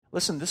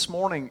Listen, this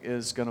morning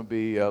is going to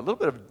be a little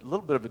bit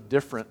of a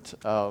different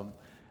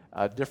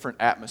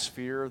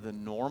atmosphere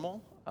than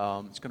normal.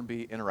 It's going to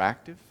be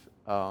interactive.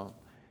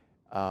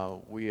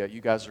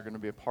 You guys are going to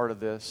be a part of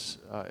this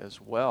as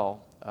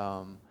well,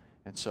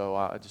 and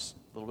so just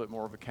a little bit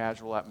more of a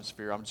casual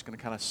atmosphere. I'm just going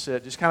to kind of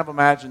sit. Just kind of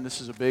imagine this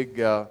is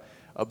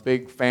a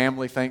big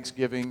family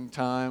Thanksgiving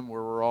time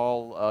where we're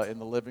all in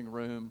the living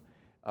room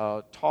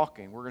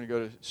talking. We're going to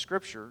go to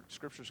Scripture.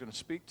 Scripture is going to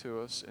speak to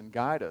us and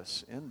guide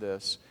us in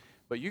this.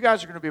 But you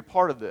guys are going to be a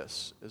part of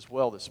this as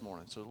well this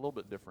morning, so it's a little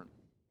bit different.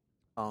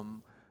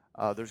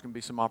 There's going to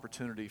be some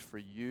opportunity for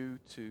you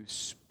to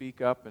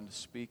speak up and to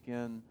speak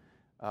into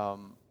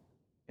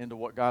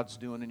what God's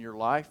doing in your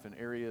life and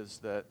areas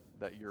that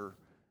you're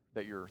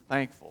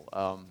thankful.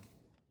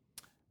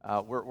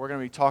 We're going to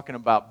be talking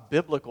about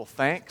biblical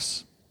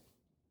thanks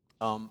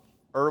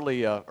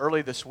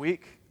early this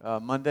week,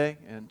 Monday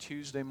and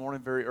Tuesday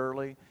morning, very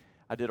early.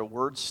 I did a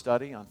word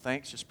study on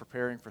thanks, just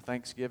preparing for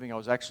Thanksgiving. I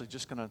was actually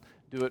just going to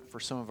do it for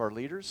some of our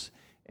leaders,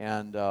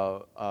 and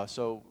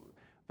so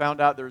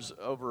found out there's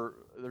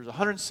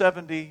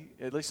 170,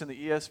 at least in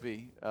the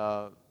ESV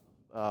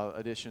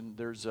edition,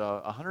 there's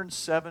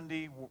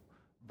 170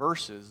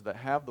 verses that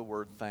have the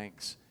word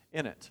thanks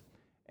in it,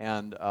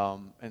 and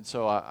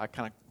so I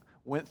kind of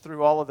went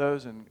through all of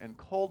those and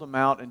culled them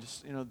out, and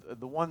just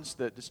the ones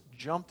that just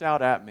jumped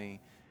out at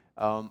me.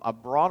 I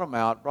brought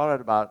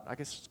out about, I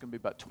guess it's going to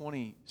be about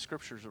 20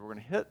 scriptures that we're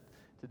going to hit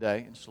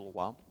today in just a little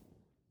while.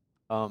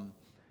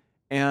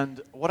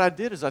 And what I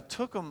did is I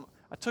took them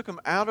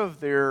out of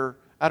their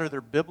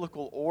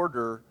biblical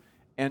order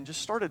and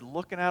just started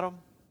looking at them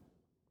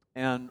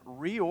and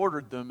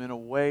reordered them in a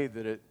way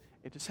that it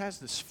just has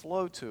this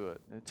flow to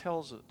it. And it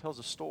tells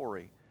a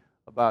story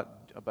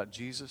about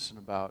Jesus and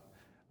about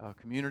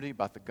community,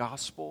 about the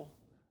gospel,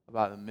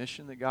 about the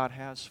mission that God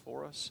has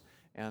for us.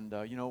 And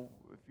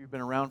if you've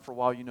been around for a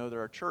while, you know that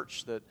our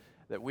church that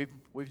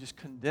we've just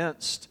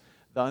condensed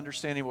the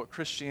understanding of what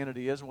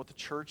Christianity is and what the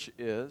church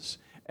is,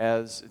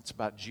 as it's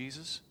about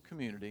Jesus,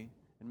 community,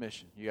 and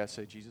mission. You guys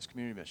say Jesus,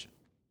 community, mission.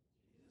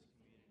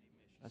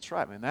 That's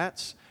right, man.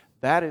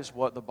 That is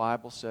what the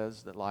Bible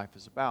says that life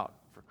is about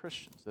for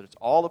Christians. That it's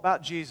all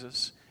about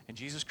Jesus, and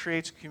Jesus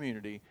creates a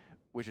community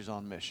which is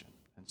on mission.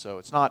 And so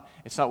it's not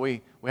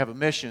we have a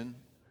mission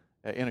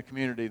in a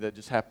community that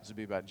just happens to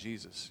be about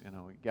Jesus.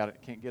 We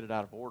can't get it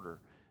out of order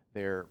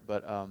there.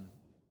 But I'm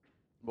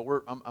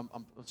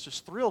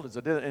just thrilled as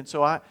I did it. And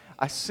so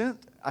I sent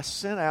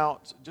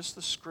out just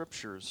the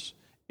scriptures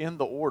in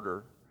the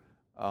order.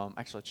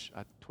 Actually,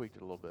 I tweaked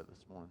it a little bit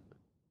this morning.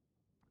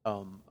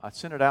 I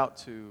sent it out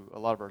to a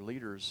lot of our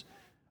leaders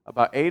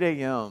about 8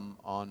 a.m.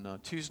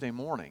 on Tuesday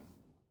morning.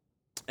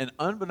 And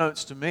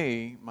unbeknownst to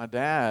me, my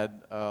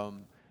dad,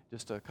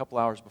 just a couple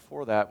hours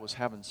before that, was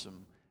having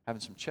some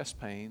chest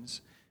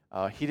pains.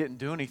 He didn't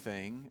do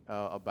anything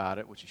about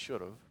it, which he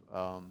should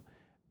have,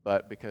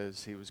 but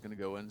because he was going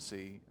to go in and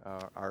see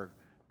our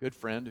good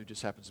friend, who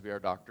just happens to be our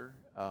doctor,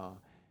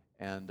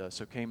 and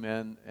so came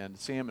in and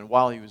see him. And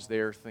while he was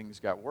there, things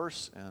got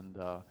worse, and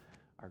our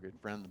good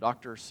friend, the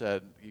doctor,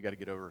 said, "You got to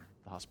get over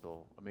to the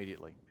hospital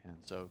immediately." And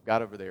so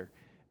got over there,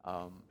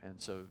 and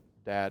so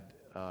Dad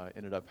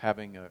ended up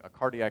having a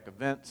cardiac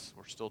event.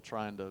 We're still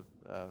trying to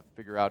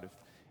figure out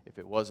if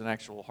it was an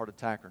actual heart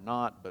attack or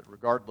not, but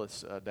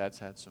regardless, Dad's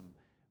had some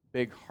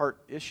big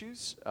heart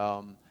issues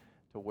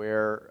to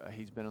where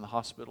he's been in the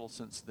hospital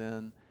since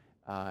then,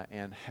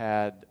 and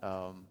had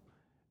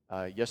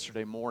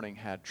yesterday morning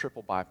had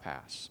triple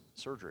bypass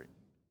surgery,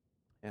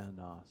 and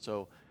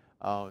so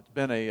it's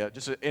been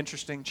just an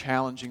interesting,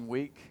 challenging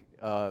week.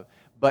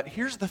 But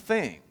here's the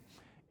thing: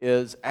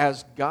 is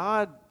as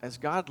God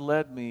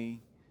led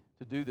me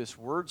to do this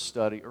word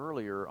study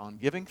earlier on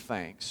giving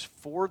thanks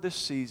for this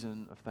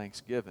season of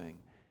Thanksgiving,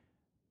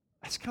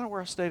 that's kind of where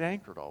I stayed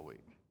anchored all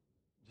week.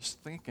 Just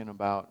thinking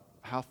about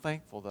how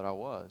thankful that I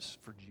was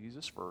for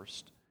Jesus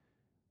first,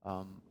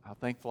 how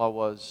thankful I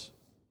was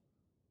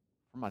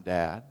for my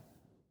dad,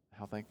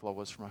 how thankful I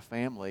was for my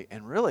family,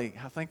 and really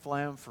how thankful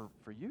I am for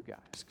you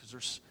guys.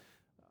 Because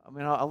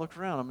I looked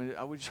around,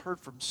 I just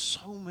heard from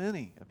so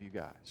many of you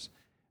guys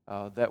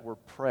that were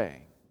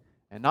praying.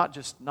 And not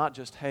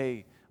just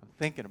hey, I'm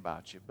thinking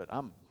about you, but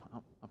I'm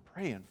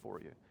praying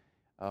for you,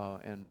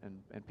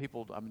 and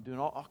people. I'm doing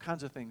all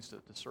kinds of things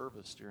to serve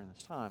us during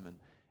this time.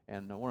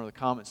 And one of the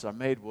comments I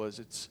made was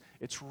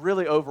it's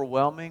really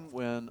overwhelming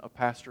when a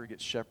pastor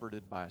gets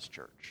shepherded by his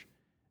church,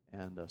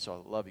 and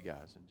so I love you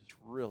guys, and just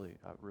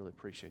I really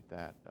appreciate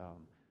that,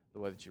 the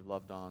way that you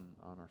loved on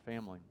our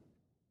family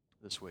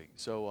this week.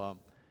 So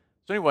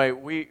anyway,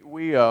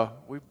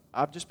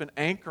 I've just been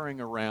anchoring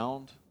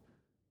around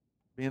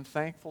being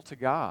thankful to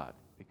God.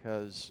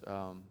 Because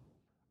I'm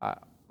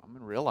going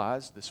to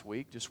realize this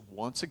week, just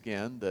once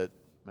again, that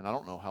I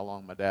don't know how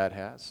long my dad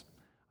has.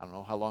 I don't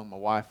know how long my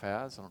wife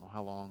has. I don't know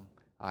how long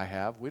I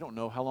have. We don't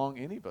know how long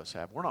any of us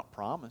have. We're not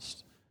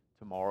promised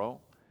tomorrow.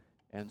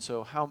 And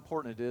so how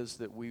important it is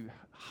that we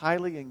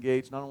highly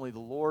engage not only the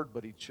Lord,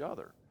 but each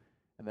other.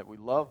 and that we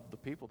love the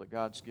people that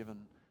God's given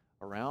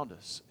around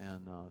us,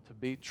 and to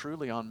be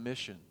truly on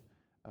mission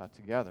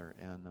together,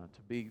 and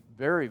to be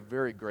very,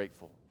 very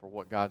grateful for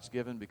what God's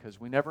given, because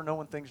we never know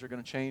when things are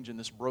going to change in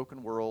this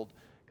broken world,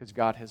 because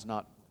God has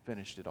not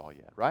finished it all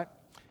yet, right?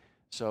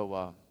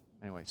 So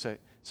anyway, say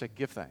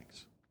give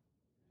thanks.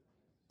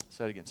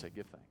 Say it again, say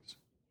give thanks.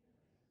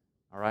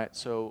 All right,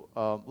 so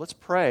let's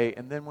pray,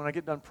 and then when I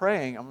get done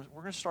praying,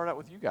 we're going to start out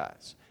with you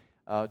guys.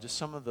 Just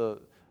some of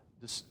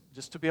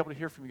just to be able to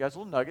hear from you guys,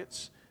 little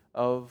nuggets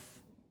of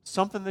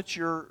something that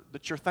you're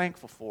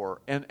thankful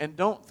for, and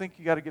don't think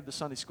you got to give the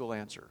Sunday school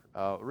answer.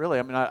 Really,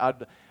 I mean,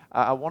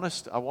 I want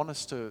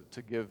us to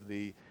give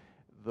the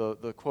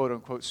quote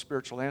unquote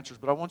spiritual answers,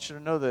 but I want you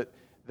to know that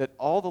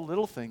all the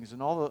little things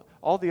and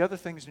all the other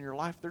things in your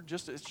life,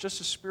 it's just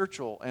as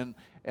spiritual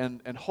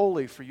and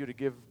holy for you to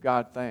give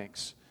God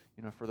thanks,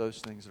 for those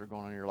things that are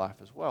going on in your life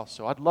as well.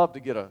 So I'd love to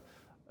get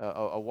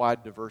a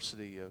wide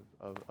diversity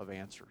of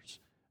answers,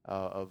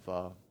 of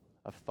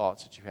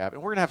thoughts that you have.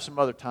 And we're going to have some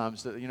other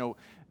times that,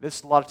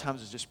 this a lot of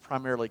times is just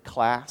primarily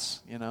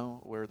class,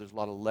 where there's a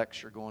lot of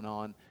lecture going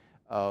on.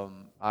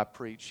 I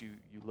preach, you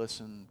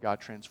listen,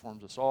 God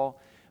transforms us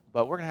all.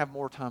 But we're going to have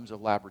more times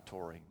of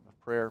laboratory, of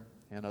prayer,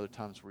 and other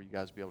times where you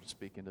guys will be able to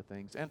speak into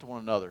things and to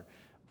one another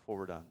before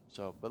we're done.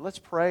 So, but let's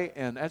pray,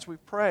 and as we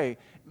pray,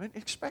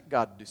 expect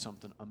God to do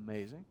something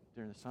amazing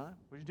during this time.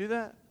 Would you do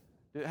that?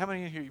 How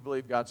many in here you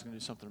believe God's going to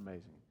do something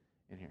amazing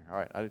in here? All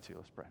right, I do too.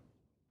 Let's pray.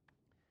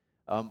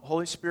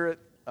 Holy Spirit,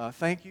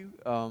 thank you.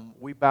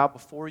 We bow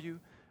before you.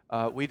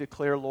 We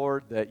declare,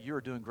 Lord, that you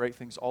are doing great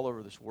things all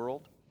over this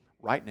world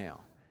right now.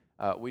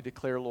 We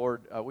declare,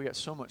 Lord, we got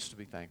so much to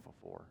be thankful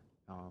for.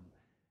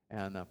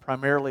 And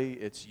primarily,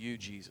 it's you,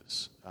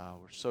 Jesus.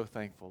 We're so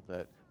thankful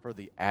for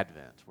the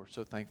Advent. We're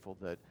so thankful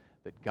that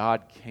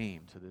God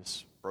came to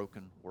this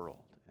broken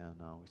world. And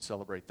we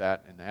celebrate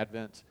that in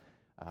Advent.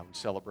 We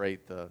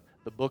celebrate the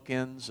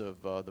bookends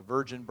of the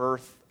virgin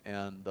birth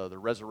and the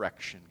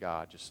resurrection,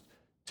 God. Just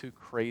two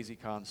crazy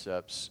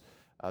concepts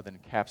that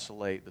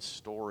encapsulate the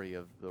story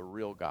of the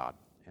real God.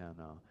 And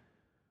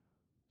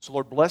so,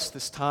 Lord, bless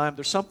this time.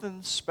 There's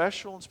something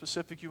special and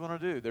specific you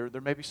want to do.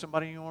 There may be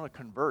somebody you want to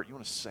convert, you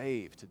want to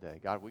save today.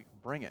 God, we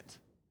bring it.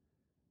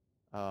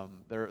 I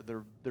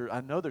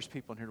know there's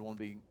people in here who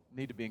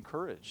need to be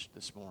encouraged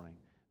this morning.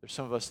 There's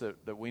some of us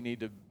that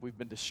we've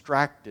been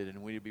distracted,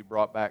 and we need to be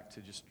brought back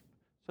to just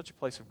such a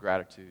place of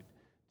gratitude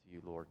to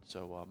you, Lord.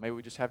 So may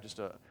we just have just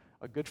a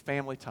good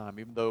family time,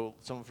 even though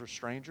some of us are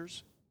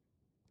strangers,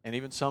 and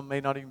even some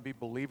may not even be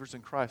believers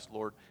in Christ,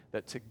 Lord,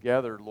 that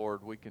together,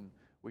 Lord, we can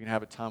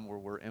have a time where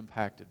we're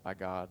impacted by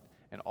God,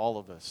 and all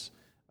of us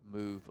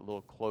move a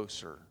little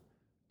closer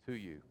to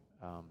you.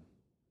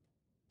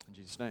 In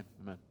Jesus' name,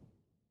 amen.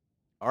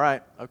 All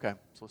right, okay,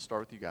 so let's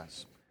start with you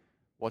guys.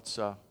 What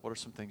are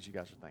some things you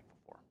guys are thankful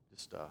for?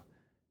 Just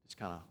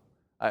kind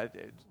of,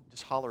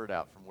 just holler it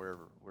out from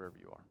wherever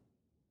you are.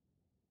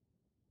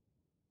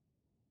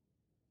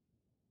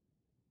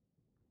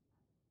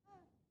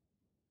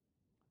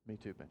 Me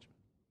too, Benjamin.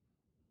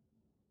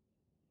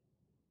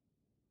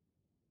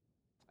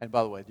 And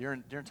by the way,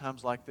 during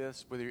times like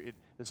this, this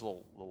is a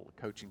little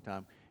coaching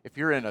time. If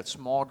you're in a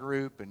small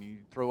group and you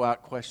throw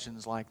out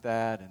questions like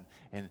that,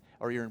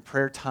 or you're in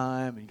prayer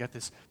time and you got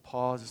this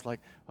pause, it's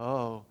like,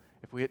 oh,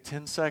 if we hit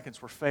 10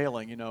 seconds, we're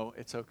failing.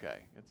 It's okay.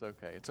 It's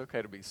okay. It's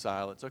okay to be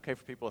silent. It's okay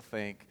for people to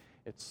think.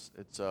 It's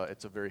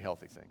a very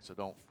healthy thing. So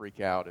don't freak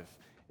out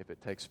if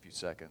it takes a few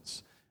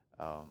seconds.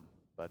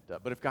 But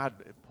if God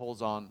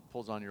pulls on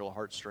your little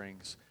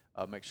heartstrings,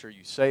 make sure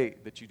you say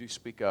that you do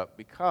speak up,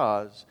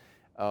 because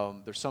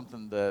there's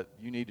something that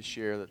you need to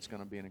share that's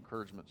going to be an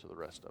encouragement to the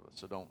rest of us.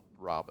 So don't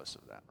rob us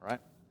of that, all right?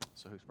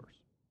 So who's first?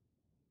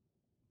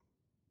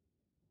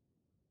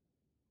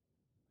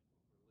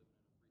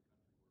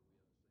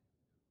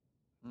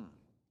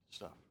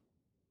 Stuff.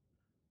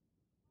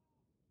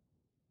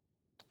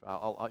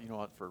 I'll you know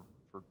what, for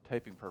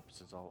taping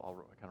purposes,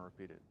 I'll kind of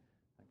repeat it.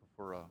 Thankful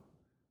for a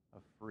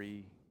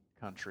free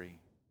country,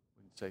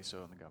 we can say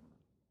so in the government,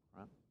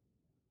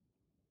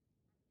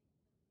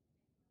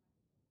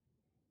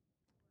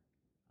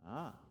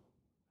 right?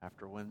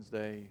 After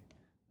Wednesday,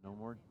 no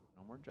more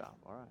job.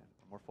 All right,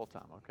 no more full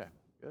time. Okay,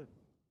 good.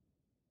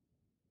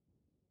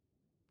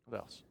 What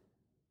else?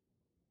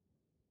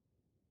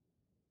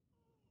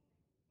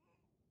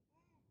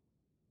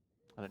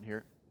 I didn't hear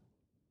it.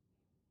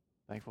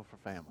 Thankful for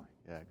family.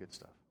 Yeah, good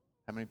stuff.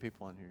 How many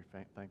people in here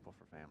are thankful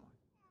for family?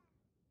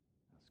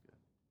 That's good.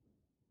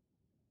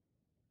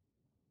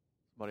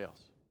 Somebody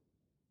else?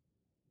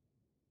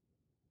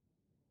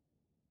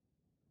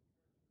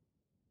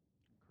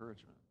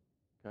 Encouragement.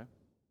 Okay.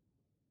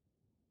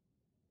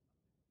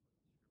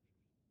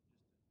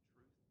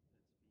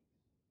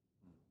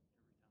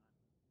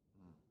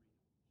 Mm.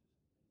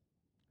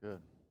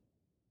 Good.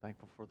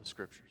 Thankful for the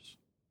scriptures.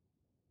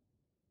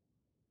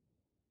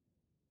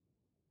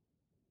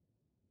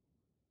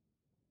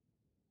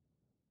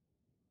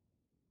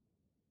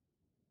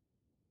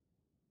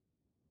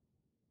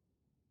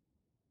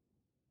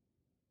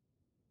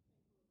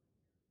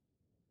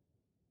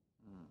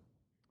 Mm.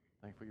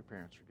 Thankful your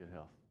parents for good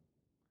health.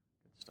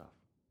 Good stuff.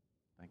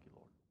 Thank you,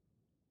 Lord.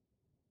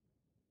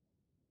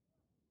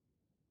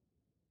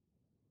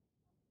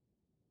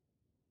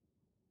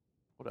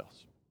 What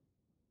else?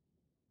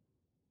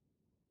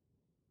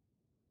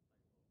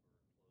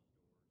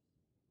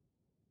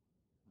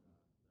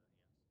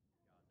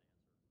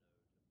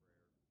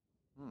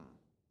 Hmm.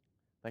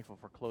 Thankful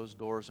for closed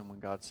doors and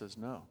when God says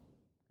no.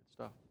 Good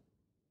stuff.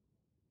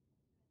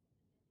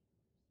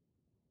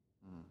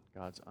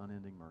 God's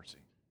unending mercy.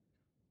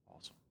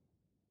 Awesome.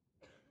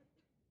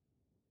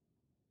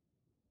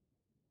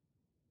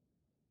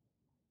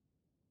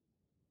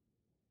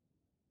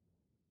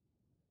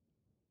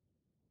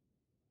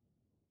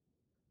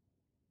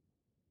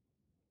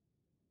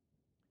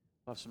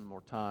 We'll have some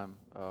more time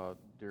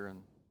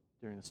during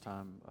this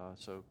time.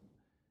 So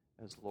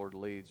as the Lord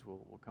leads,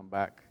 we'll come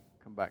back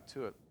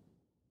to it.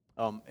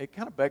 It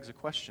kind of begs a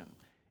question.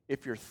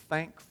 If you're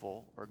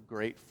thankful or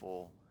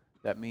grateful,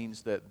 that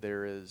means that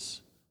there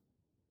is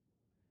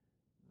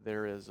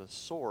a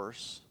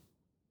source,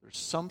 there's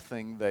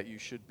something that you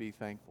should be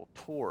thankful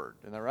toward.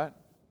 Isn't that right?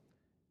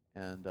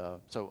 And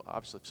so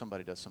obviously if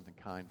somebody does something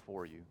kind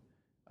for you,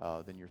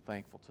 then you're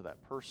thankful to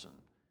that person.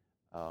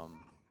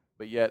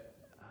 But yet,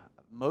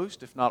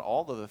 most, if not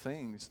all, of the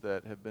things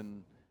that have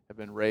been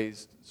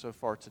raised so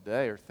far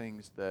today are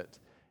things that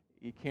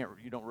you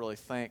don't really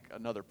thank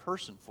another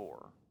person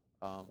for,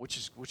 which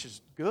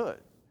is good,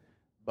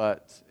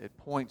 but it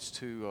points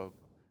to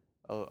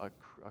a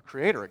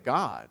creator, a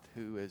God,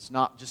 who is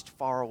not just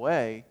far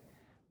away,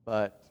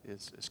 but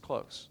is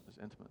close, is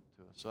intimate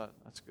to us. So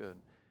that's good.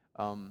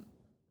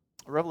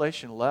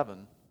 Revelation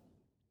 11,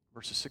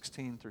 verses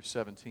 16 through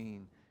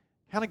 17,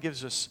 kind of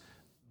gives us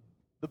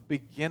the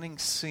beginning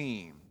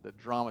scene that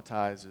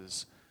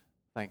dramatizes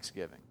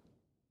Thanksgiving.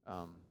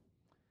 It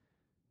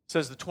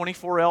says, the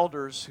 24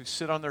 elders who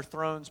sit on their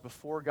thrones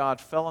before God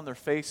fell on their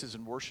faces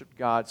and worshiped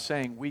God,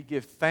 saying, we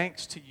give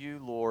thanks to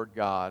you, Lord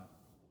God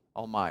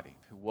Almighty,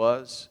 who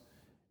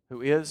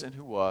is, and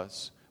who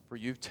was, for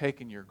you've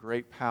taken your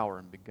great power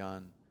and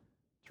begun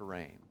to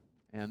reign.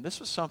 And this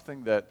was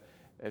something that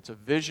it's a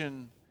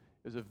vision.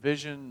 It was a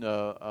vision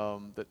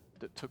that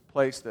took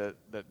place that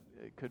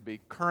it could be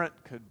current,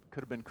 could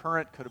have been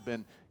current, could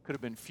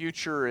have been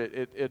future.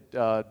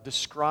 It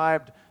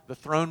described the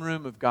throne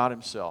room of God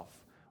Himself,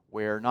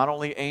 where not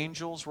only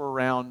angels were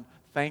around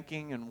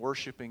thanking and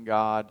worshiping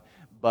God,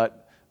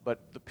 but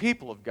the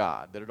people of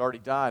God that had already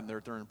died and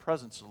they're in the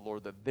presence of the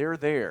Lord, that they're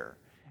there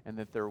and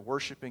that they're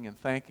worshiping and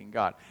thanking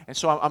God. And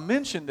so I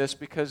mention this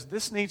because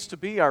this needs to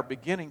be our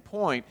beginning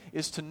point,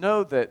 is to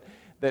know that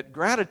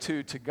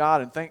gratitude to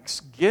God and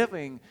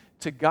thanksgiving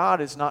to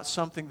God is not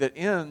something that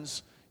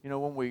ends,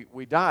 when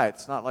we die.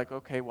 It's not like,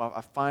 okay, well,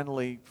 I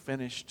finally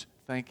finished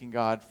thanking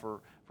God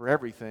for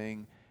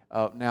everything.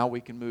 Now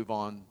we can move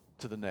on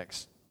to the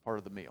next part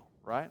of the meal,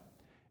 right?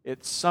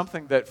 It's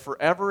something that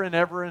forever and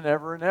ever and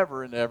ever and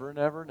ever and ever and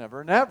ever and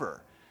ever and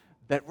ever,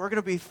 that we're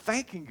going to be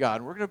thanking God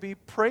and we're going to be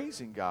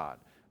praising God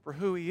for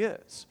who He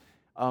is.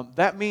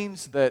 That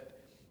means that,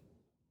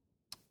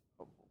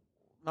 I'm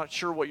not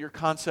sure what your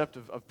concept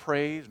of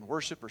praise and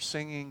worship or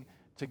singing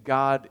to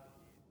God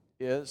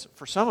is.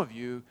 For some of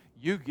you,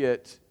 you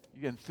get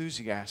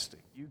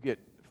enthusiastic, you get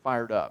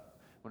fired up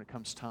when it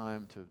comes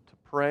time to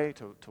pray,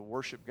 to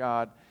worship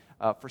God.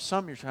 For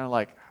some, you're kind of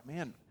like,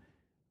 man,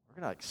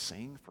 we're going to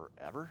sing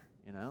forever,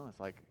 It's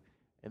like,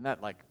 isn't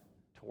that like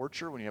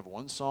torture when you have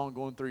one song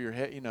going through your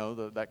head,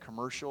 that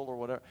commercial or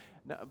whatever.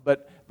 No,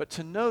 but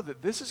to know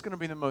that this is going to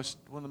be one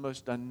of the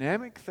most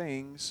dynamic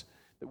things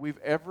that we've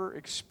ever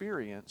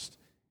experienced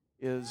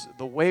is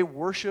the way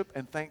worship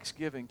and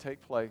thanksgiving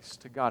take place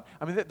to God.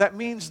 I mean, that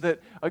means that,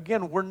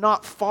 again, we're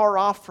not far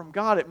off from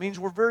God. It means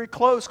we're very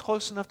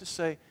close enough to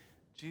say,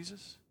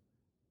 Jesus,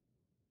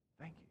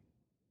 thank you.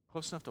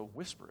 Close enough to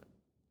whisper it.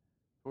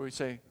 Where we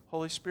say,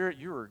 Holy Spirit,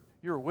 you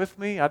were with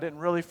me. I didn't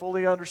really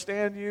fully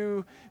understand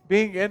you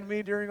being in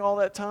me during all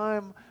that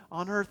time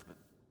on earth, but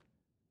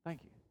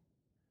thank you.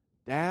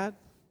 Dad,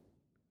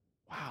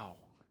 wow,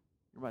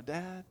 you're my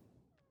dad.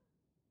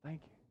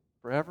 Thank you.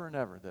 Forever and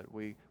ever that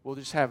we'll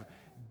just have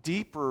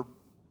deeper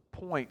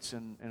points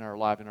in our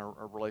life, in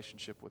our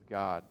relationship with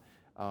God.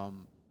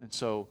 And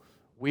so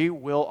we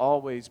will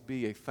always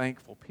be a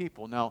thankful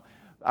people. Now,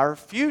 our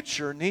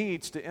future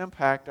needs to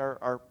impact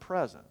our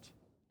present.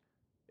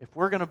 If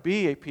we're going to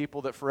be a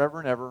people that forever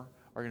and ever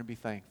are going to be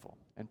thankful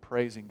and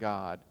praising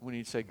God, we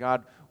need to say,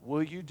 God,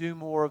 will you do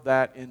more of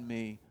that in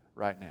me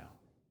right now?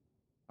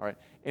 All right.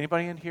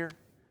 Anybody in here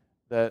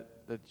that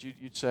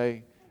you'd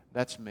say,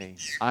 that's me.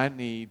 I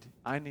need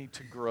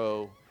to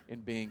grow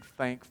in being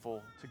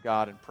thankful to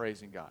God and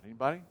praising God.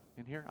 Anybody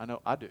in here? I know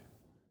I do.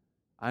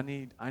 I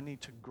need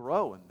to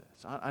grow in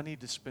this. I need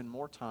to spend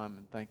more time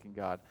in thanking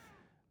God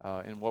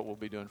in what we'll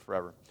be doing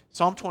forever.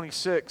 Psalm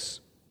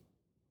 26,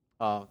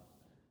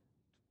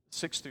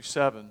 6 through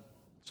 7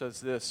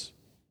 says this: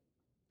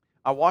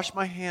 I wash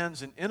my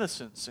hands in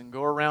innocence and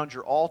go around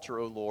your altar,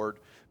 O Lord,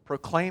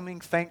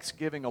 proclaiming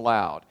thanksgiving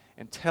aloud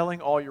and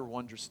telling all your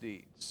wondrous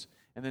deeds.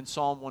 And then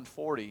Psalm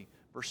 140,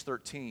 verse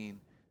 13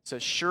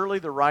 says, surely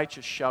the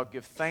righteous shall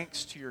give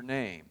thanks to your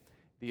name.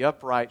 The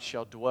upright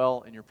shall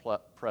dwell in your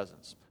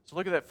presence. So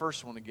look at that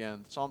first one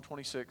again. Psalm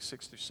 26,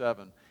 6 through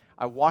 7.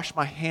 I wash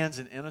my hands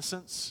in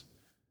innocence.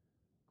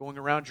 going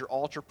around your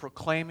altar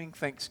proclaiming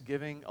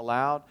thanksgiving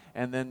aloud,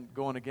 and then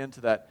going again to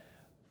that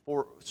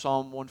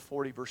Psalm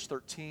 140, verse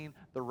 13,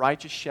 the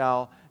righteous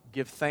shall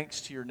give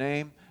thanks to your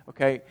name.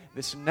 Okay,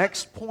 this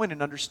next point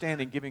in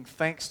understanding giving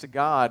thanks to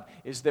God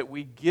is that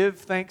we give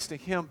thanks to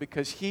Him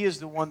because He is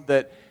the one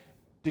that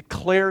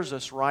declares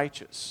us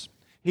righteous.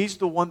 He's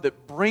the one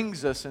that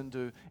brings us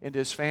into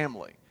His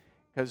family.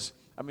 Because,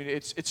 I mean,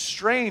 it's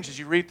strange as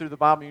you read through the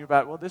Bible and you're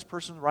about, well, this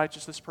person's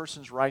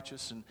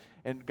righteous,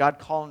 and God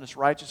calling us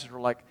righteous, and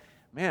we're like,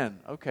 man,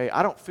 okay,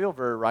 I don't feel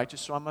very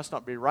righteous, so I must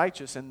not be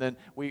righteous. And then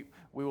we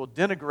will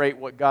denigrate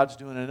what God's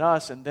doing in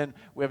us, and then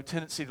we have a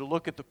tendency to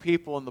look at the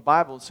people in the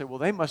Bible and say, well,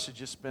 they must have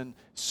just been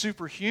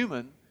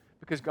superhuman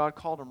because God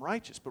called them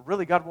righteous. But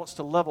really, God wants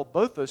to level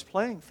both those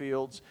playing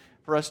fields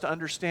for us to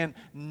understand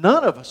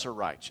none of us are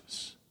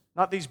righteous.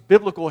 Not these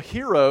biblical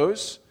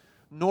heroes,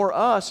 nor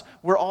us.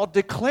 We're all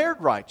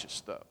declared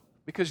righteous, though,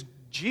 because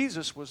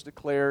Jesus was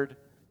declared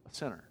a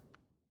sinner.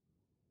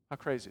 How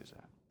crazy is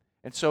that?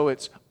 And so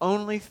it's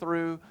only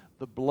through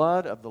the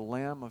blood of the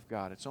Lamb of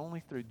God. It's only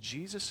through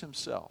Jesus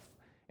Himself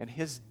and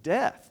His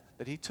death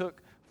that He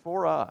took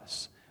for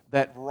us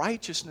that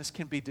righteousness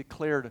can be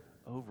declared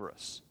over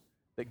us.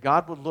 That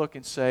God would look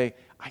and say,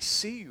 I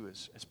see you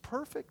as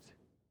perfect.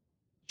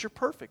 You're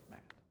perfect, man.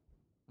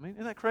 I mean,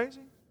 isn't that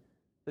crazy?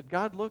 That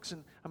God looks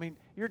and, I mean,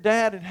 your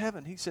dad in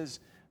heaven, He says,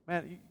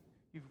 man,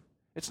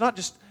 it's not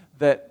just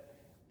that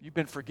you've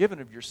been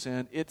forgiven of your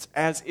sin, it's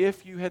as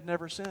if you had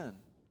never sinned.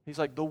 He's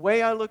like, the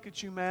way I look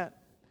at you, Matt,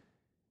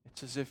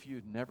 it's as if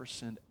you'd never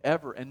sinned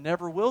ever and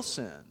never will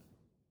sin.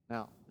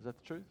 Now, is that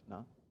the truth?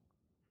 No.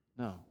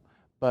 No.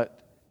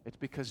 But it's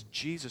because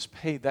Jesus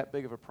paid that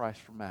big of a price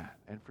for Matt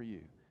and for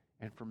you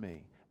and for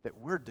me that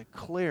we're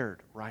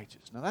declared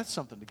righteous. Now, that's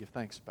something to give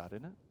thanks about,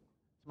 isn't it?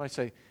 Somebody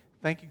say,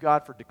 thank you,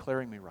 God, for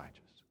declaring me righteous.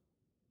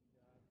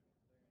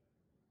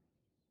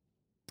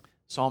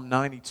 Psalm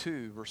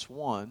 92, verse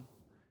 1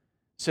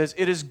 says,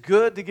 it is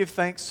good to give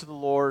thanks to the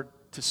Lord,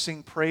 to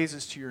sing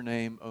praises to your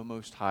name, O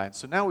Most High. And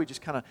so now we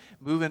just kind of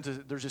move into,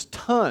 there's just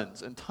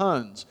tons and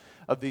tons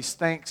of these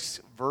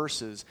thanks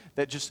verses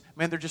that just,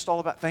 man, they're just all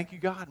about thank you,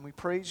 God, and we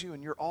praise you,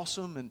 and you're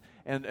awesome,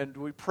 and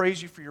we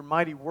praise you for your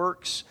mighty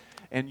works,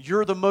 and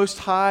you're the Most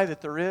High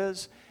that there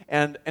is.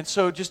 And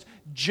so just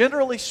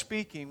generally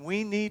speaking,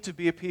 we need to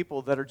be a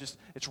people that are just,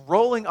 it's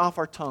rolling off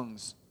our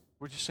tongues.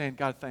 We're just saying,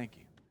 God, thank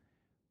you.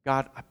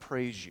 God, I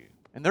praise you.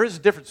 And there is a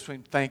difference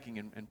between thanking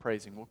and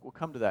praising. We'll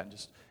come to that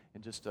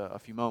in just a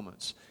few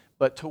moments.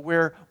 But to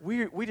where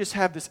we just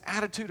have this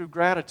attitude of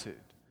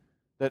gratitude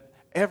that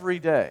every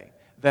day,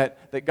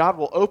 that God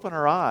will open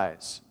our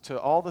eyes to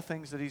all the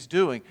things that He's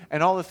doing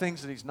and all the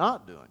things that He's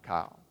not doing,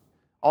 Kyle.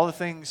 All the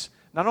things,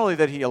 not only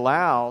that He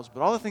allows,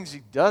 but all the things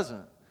He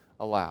doesn't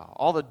allow.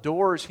 All the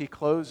doors He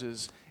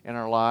closes in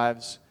our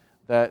lives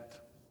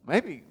that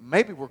maybe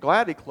we're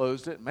glad He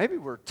closed it, maybe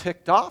we're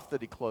ticked off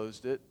that He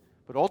closed it,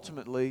 but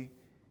ultimately,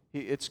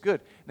 it's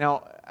good.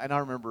 Now, and I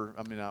remember,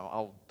 I mean,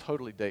 I'll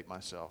totally date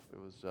myself. It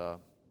was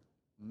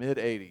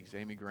mid-'80s,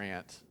 Amy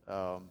Grant,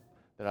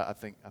 that I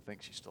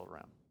think she's still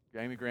around.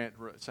 Amy Grant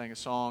sang a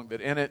song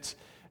that in it,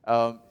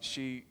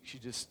 she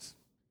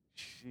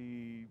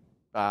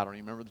I don't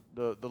even remember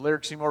the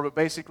lyrics anymore, but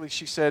basically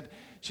she said,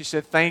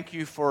 thank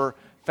you for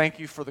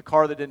the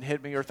car that didn't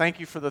hit me, or thank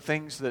you for the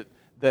things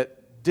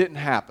that didn't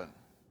happen,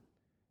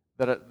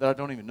 that I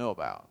don't even know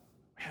about.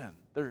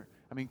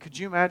 Man, could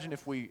you imagine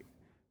if we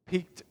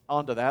peeked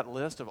onto that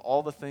list of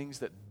all the things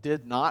that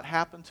did not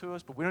happen to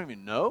us, but we don't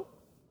even know?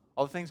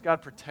 All the things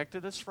God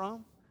protected us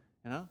from,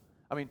 you know?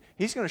 I mean,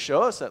 He's going to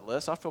show us that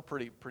list. I feel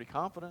pretty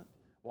confident.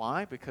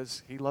 Why?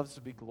 Because He loves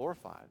to be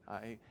glorified.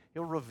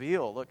 He'll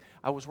reveal, look,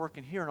 I was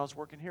working here, and I was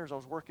working here, as I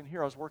was working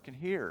here, I was working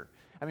here.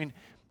 I mean,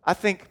 I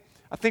think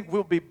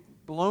we'll be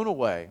blown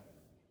away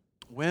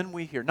when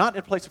we hear, not in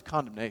a place of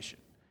condemnation,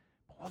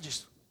 but we'll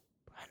just,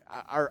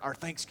 our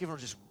thanksgiving will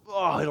just,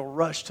 it'll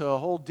rush to a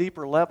whole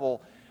deeper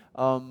level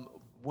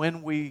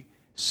when we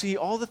see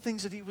all the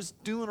things that He was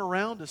doing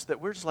around us that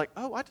we're just like,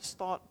 I just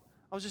thought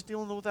I was just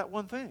dealing with that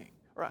one thing.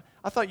 Or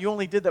I thought you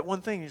only did that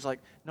one thing. He's like,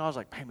 no, I was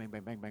like, bang, bang,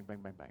 bang, bang, bang, bang,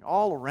 bang, bang,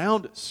 all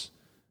around us.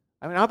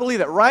 I mean, I believe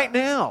that right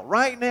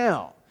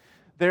now,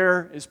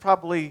 there is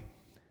probably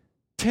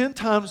 10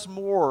 times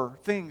more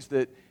things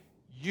that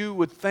you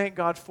would thank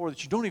God for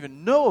that you don't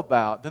even know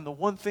about than the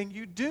one thing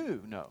you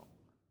do know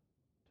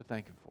to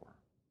thank Him for.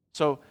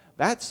 So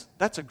that's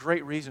a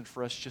great reason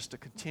for us just to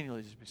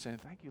continually just be saying,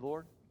 thank you,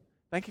 Lord.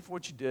 Thank you for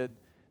what you did.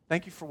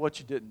 Thank you for what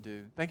you didn't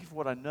do. Thank you for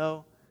what I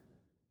know.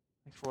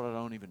 Thank you for what I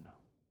don't even know.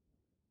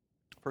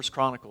 1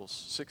 Chronicles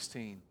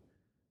 16,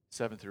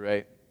 7 through 8.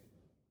 It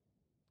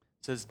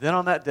says, then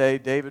on that day,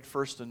 David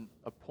first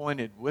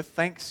appointed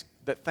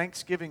that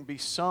thanksgiving be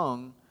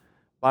sung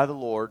by the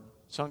Lord,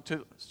 sung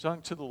to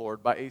the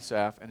Lord by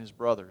Asaph and his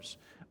brothers.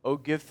 Oh,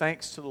 give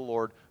thanks to the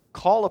Lord,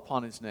 call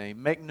upon His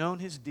name, make known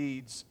His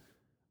deeds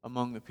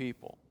among the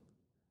people.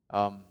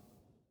 Now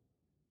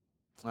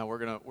we're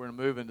gonna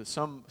move into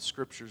some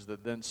scriptures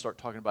that then start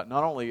talking about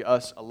not only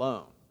us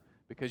alone,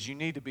 because you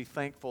need to be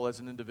thankful as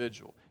an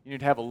individual. You need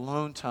to have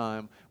alone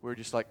time where you're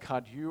just like,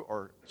 God, you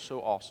are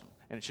so awesome.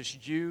 And it's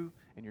just you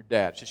and your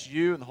dad. It's just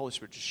you and the Holy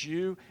Spirit. Just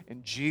you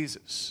and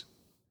Jesus.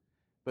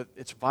 But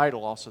it's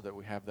vital also that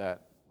we have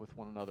that with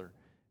one another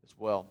as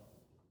well.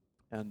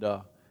 And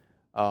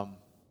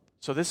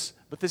so this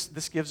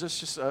gives us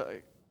just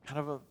a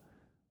kind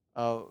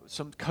of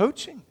some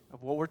coaching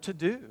of what we're to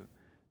do.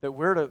 That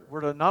we're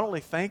to not only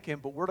thank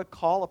Him, but we're to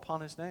call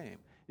upon His name.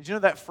 Did you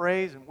know that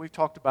phrase? And we've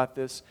talked about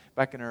this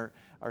back in our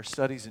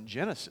studies in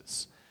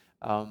Genesis.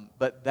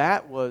 But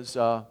that was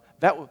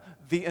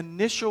the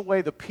initial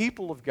way the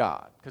people of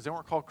God, because they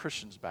weren't called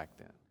Christians back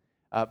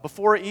then.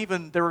 Before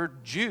even there were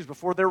Jews,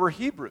 before there were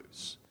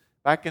Hebrews,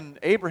 back in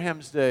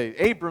Abram's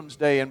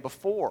day and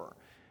before,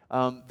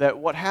 that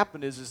what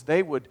happened is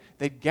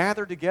they'd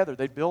gather together,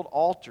 they'd build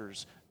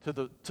altars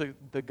to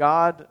the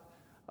God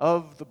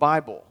of the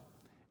Bible,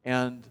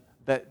 and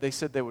that they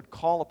said they would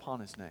call upon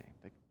His name.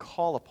 They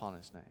call upon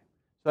His name.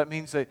 So that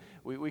means that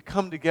we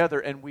come together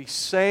and we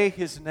say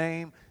His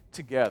name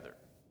together.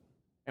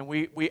 And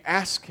we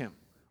ask Him.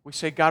 We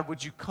say, God,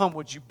 would you come?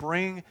 Would you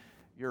bring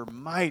your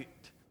might?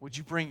 Would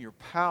you bring your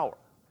power?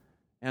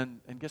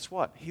 And guess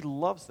what? He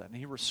loves that, and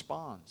He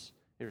responds.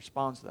 He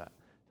responds to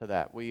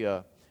that. We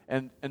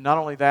and not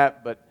only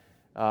that, but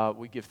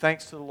we give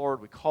thanks to the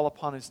Lord. We call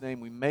upon His name.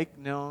 We make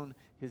known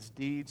His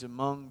deeds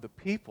among the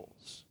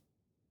peoples.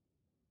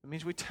 It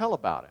means we tell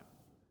about Him.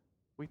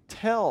 We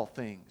tell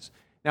things.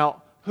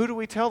 Now, who do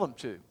we tell them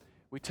to?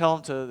 We tell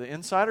them to the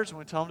insiders and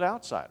we tell them to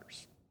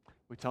outsiders.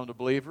 We tell them to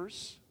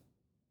believers.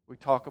 We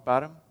talk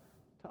about Him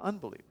to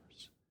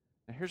unbelievers.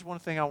 Now, here's one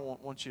thing I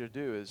want you to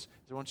do is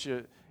I want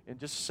you, in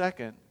just a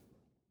second,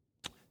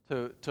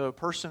 to a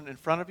person in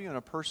front of you and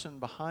a person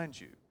behind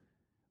you.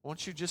 I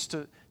want you just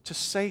to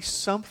say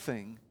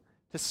something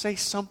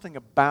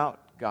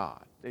about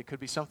God. It could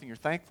be something you're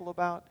thankful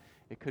about.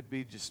 It could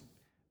be just,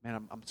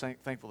 man, I'm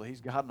thankful that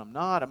He's God and I'm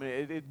not. I mean,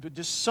 it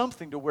just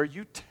something to where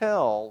you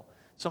tell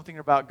something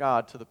about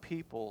God to the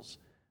peoples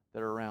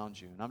that are around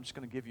you. And I'm just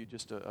going to give you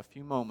just a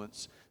few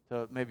moments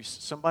to maybe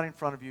somebody in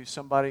front of you,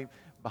 somebody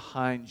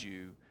behind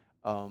you.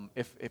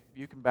 If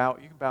you can bow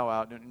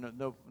out.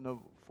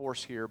 No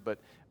force here, but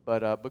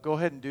go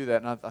ahead and do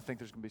that. And I think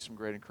there's going to be some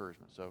great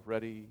encouragement. So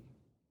ready,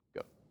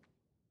 go. Yeah.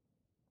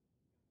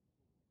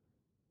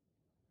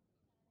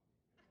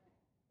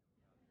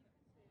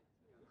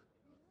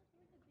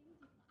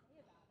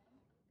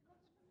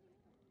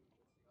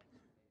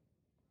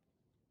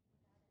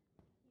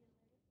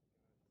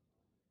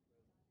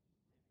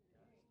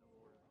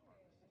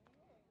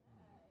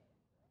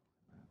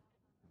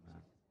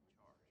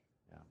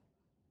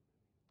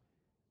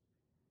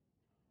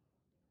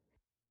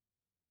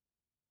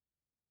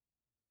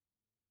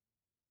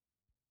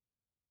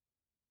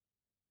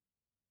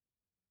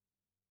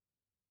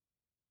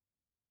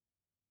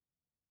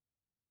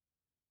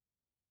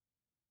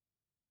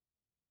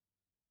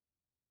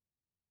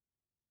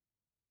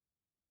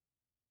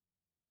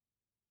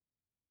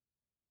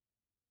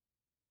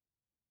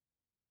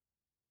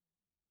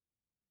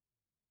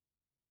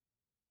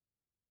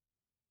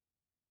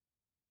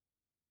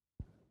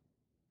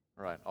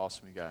 All right,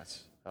 awesome, you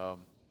guys.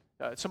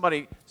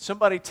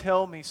 Somebody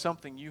tell me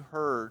something you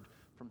heard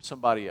from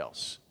somebody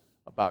else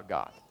about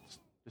God.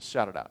 Just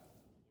shout it out.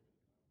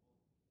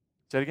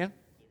 Say it again.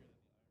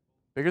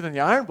 Bigger than the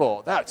Iron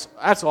Bowl. That's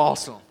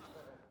awesome.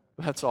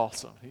 That's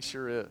awesome. He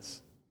sure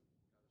is.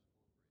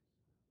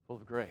 Full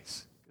of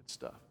grace. Good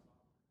stuff.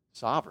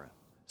 Sovereign.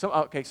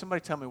 Okay,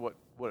 somebody tell me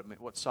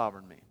what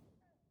sovereign means.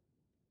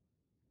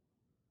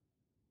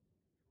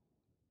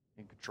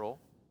 In control.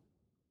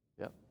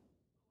 Yep.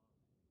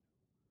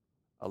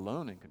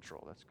 Alone in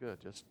control. That's good.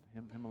 Just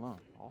him alone.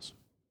 Awesome.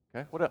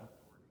 Okay, what else?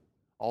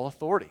 All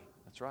authority.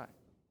 That's right.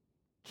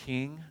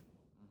 King.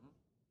 Mm-hmm.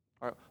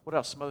 All right, what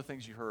else? Some other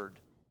things you heard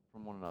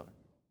from one another.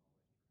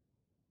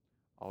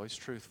 Always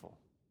truthful.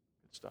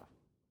 Good stuff.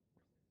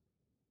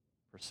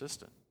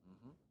 Persistent.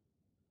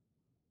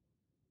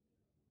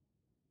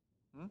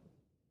 Mm-hmm.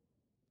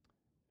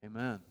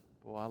 Amen.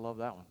 Boy, I love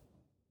that one.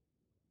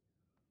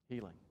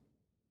 Healing.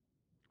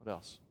 What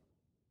else?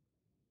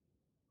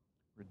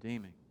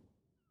 Redeeming.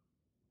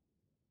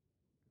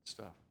 Good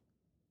stuff.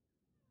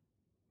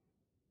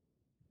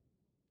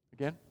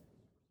 Again?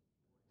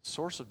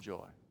 Source of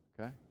joy.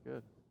 Okay,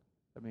 good.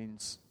 That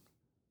means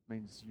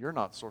you're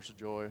not the source of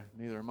joy,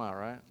 neither am I,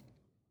 right?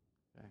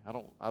 Okay.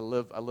 I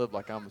live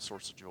like I'm the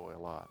source of joy a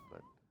lot,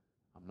 but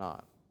I'm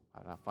not.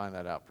 I find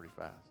that out pretty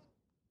fast.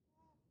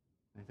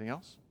 Anything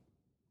else?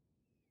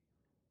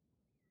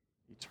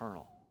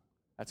 Eternal.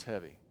 That's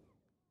heavy.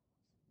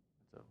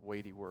 It's a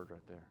weighty word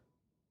right there.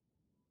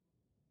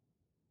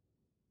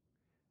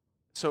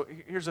 So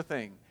here's the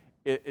thing.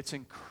 It's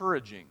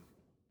encouraging.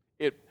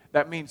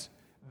 That means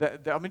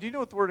that. I mean, do you know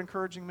what the word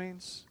encouraging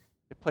means?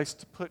 A place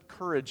to put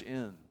courage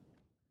in.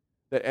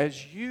 That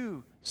as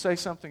you say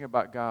something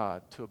about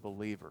God to a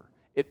believer,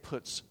 it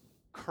puts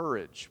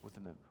courage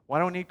within them. Why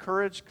do we need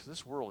courage? Because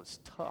this world is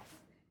tough.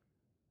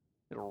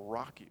 It'll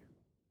rock you.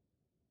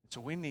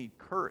 So we need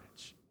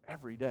courage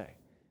every day.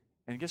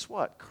 And guess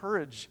what?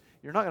 Courage,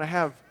 you're going to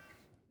have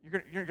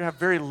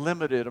very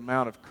limited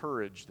amount of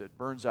courage that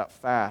burns out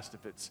fast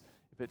if it's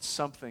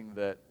something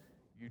that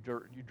you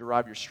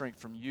derive your strength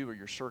from you or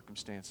your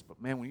circumstances.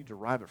 But man, when you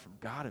derive it from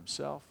God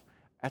Himself,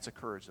 that's a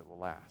courage that will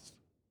last.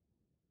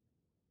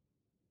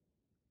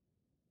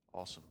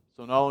 Awesome.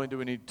 So not only do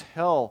we need to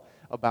tell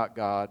about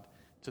God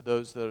to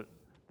those that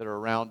are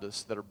around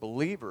us that are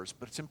believers,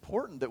 but it's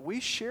important that we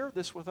share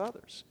this with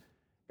others.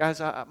 Guys,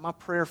 my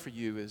prayer for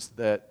you is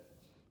that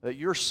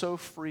you're so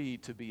free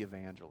to be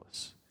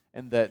evangelists,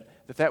 and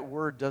that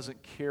word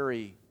doesn't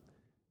carry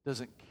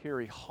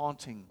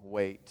haunting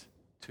weight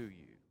to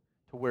you,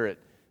 to where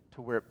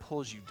it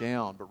pulls you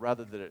down, but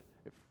rather that it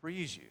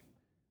frees you.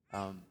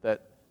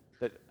 That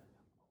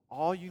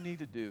all you need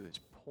to do is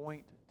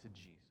point to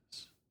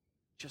Jesus.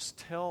 Just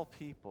tell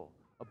people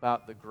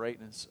about the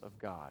greatness of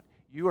God.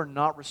 You are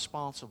not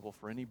responsible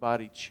for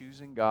anybody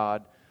choosing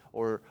God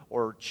or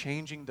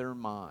changing their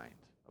mind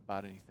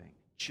about anything.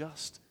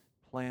 Just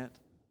plant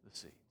the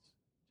seeds.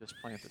 Just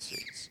plant the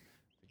seeds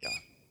to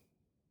God.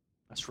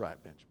 That's right,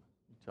 Benjamin.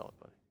 You tell it,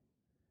 buddy.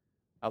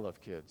 I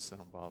love kids. They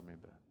don't bother me a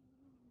bit.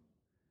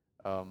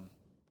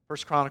 1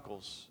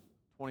 Chronicles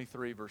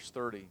 23, verse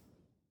 30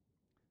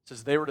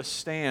 says, they were to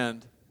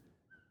stand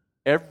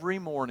every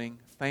morning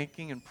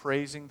thanking and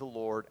praising the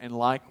Lord, and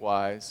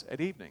likewise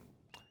at evening.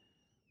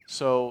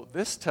 So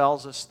this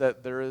tells us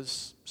that there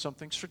is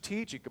something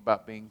strategic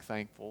about being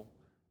thankful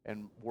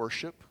and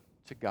worship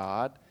to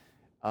God,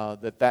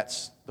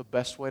 that's the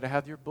best way to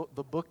have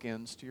the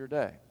bookends to your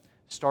day.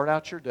 Start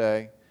out your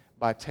day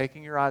by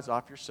taking your eyes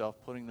off yourself,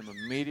 putting them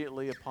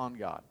immediately upon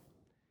God.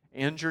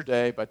 End your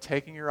day by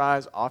taking your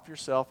eyes off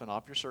yourself and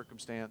off your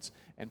circumstance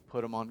and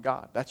put them on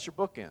God. That's your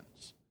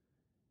bookends.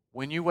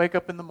 When you wake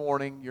up in the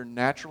morning, your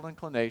natural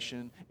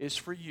inclination is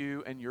for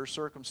you and your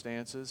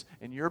circumstances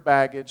and your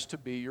baggage to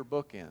be your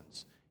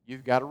bookends.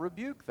 You've got to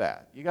rebuke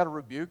that. You've got to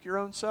rebuke your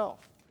own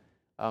self.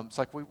 It's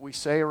like we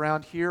say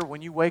around here,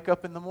 when you wake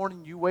up in the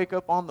morning, you wake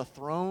up on the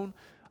throne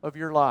of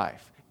your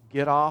life.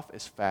 Get off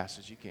as fast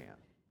as you can.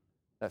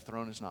 That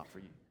throne is not for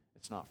you.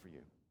 It's not for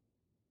you.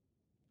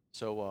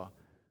 So,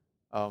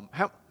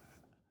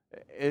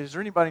 is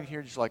there anybody in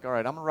here just like, all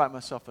right, I'm going to write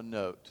myself a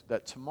note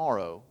that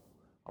tomorrow,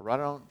 I'll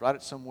write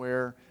it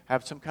somewhere,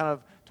 have some kind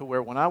of, to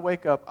where when I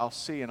wake up, I'll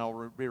see and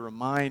I'll be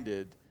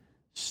reminded,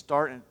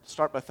 start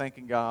by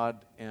thanking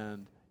God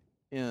and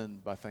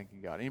end by thanking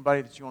God.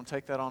 Anybody that you want to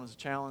take that on as a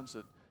challenge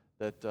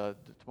that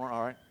tomorrow,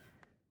 all right?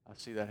 I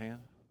see that hand.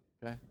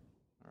 Okay?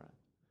 All right.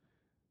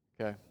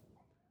 Okay.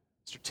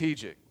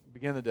 Strategic.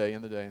 Begin the day,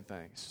 end the day in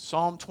thanks.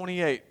 Psalm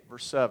 28,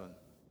 verse 7.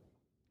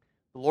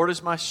 The Lord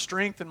is my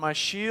strength and my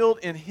shield.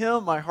 In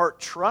Him my heart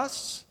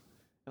trusts,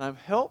 and I'm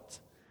helped.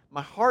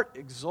 My heart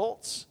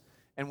exults,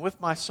 and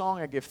with my song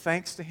I give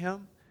thanks to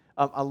Him.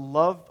 I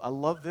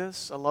love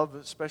this. I love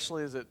it,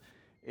 especially as it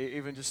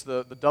even just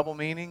the double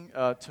meaning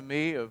to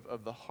me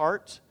of the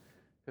heart,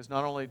 because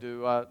not only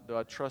do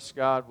I trust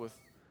God with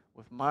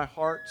my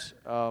heart,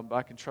 but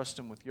I can trust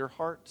Him with your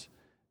heart.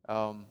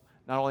 Not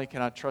only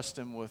can I trust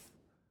Him with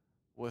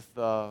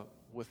our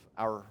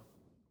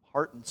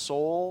heart and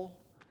soul,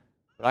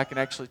 but I can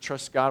actually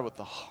trust God with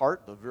the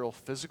heart, the real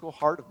physical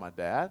heart of my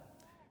dad,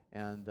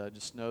 and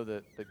just know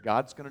that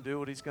God's going to do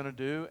what He's going to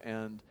do,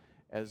 and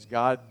as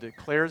God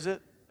declares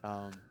it,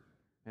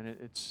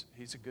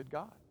 He's a good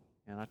God,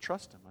 and I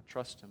trust Him. I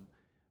trust Him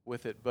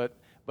with it.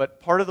 But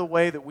part of the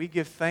way that we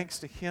give thanks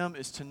to Him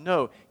is to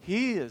know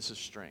He is a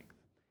strength.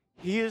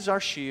 He is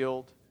our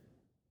shield,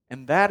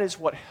 and that is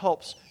what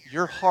helps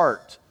your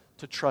heart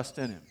to trust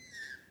in Him.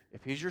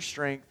 If He's your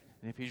strength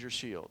and if He's your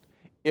shield.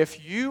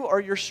 If you are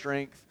your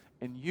strength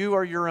and you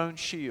are your own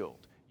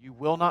shield, you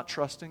will not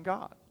trust in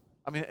God.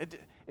 I mean,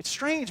 it's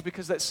strange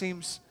because that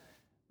seems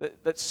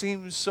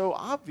so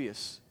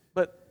obvious,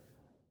 but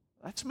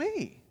that's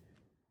me.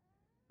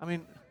 I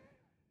mean,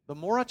 the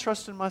more I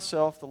trust in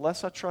myself, the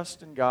less I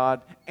trust in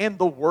God, and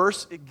the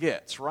worse it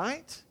gets,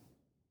 right?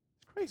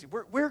 It's crazy.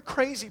 We're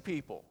crazy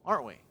people,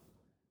 aren't we?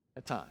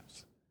 At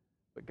times.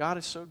 But God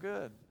is so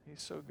good.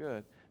 He's so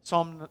good.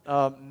 Psalm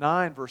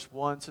 9, verse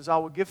 1 says, I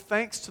will give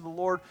thanks to the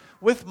Lord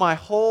with my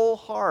whole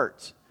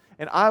heart,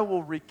 and I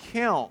will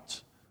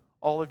recount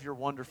all of your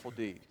wonderful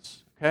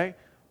deeds. Okay?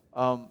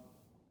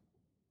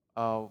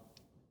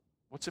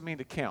 What's it mean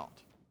to count?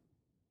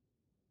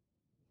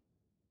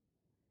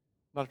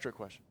 Not a trick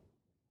question.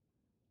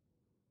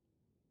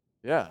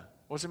 Yeah.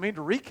 What's it mean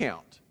to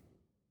recount?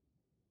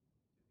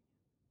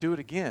 Do it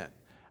again.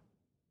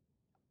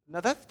 Now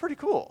that's pretty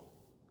cool.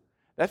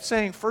 That's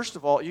saying, first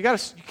of all, you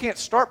can't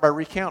start by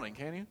recounting,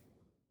 can you?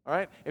 All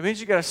right? It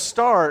means you got to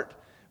start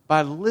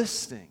by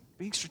listening,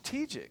 being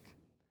strategic.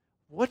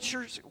 What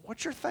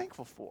you're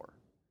thankful for.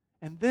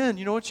 And then,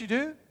 you know what you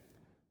do?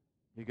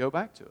 You go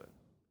back to it.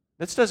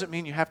 This doesn't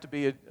mean you have to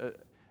be a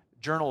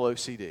journal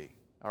OCD,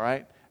 all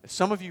right?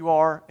 Some of you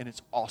are, and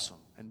it's awesome.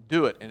 And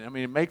do it. And I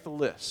mean, make the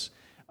list.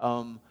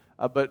 But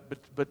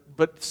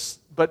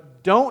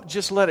don't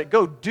just let it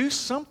go. Do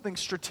something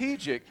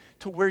strategic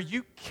to where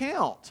you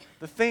count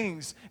the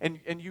things and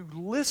you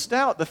list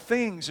out the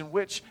things in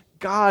which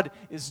God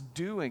is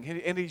doing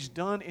and He's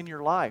done in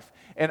your life.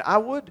 And I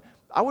would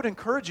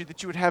encourage you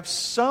that you would have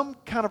some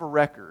kind of a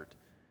record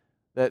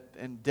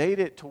and date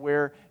it to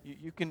where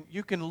you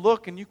can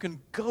look and you can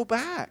go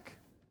back.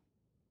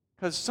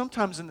 Because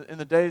sometimes in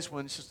the days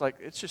when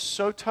it's just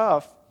so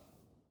tough,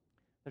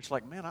 it's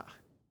like, man,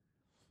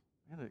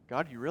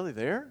 God, you really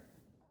there?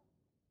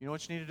 You know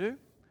what you need to do?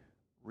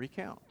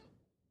 Recount.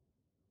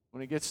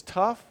 When it gets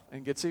tough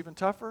and gets even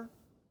tougher,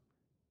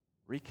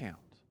 recount.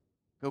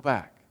 Go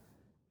back.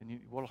 And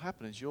what will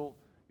happen is you'll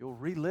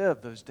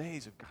relive those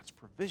days of God's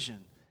provision,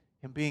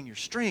 Him being your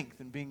strength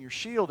and being your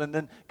shield. And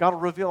then God will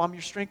reveal, I'm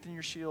your strength and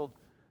your shield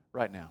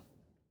right now.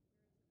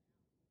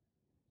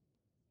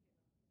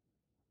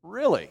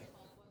 Really?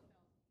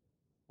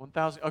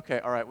 1,000? Okay,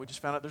 all right. We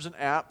just found out there's an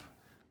app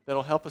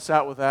that'll help us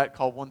out with that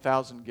called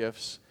 1,000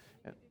 Gifts.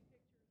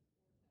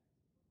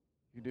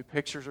 You can do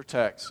pictures or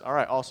text. All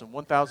right, awesome.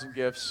 1,000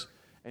 gifts.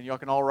 And y'all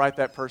can all write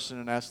that person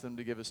and ask them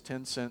to give us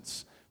 10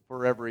 cents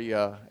for every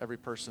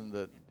person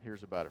that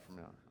hears about it from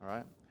now. All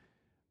right?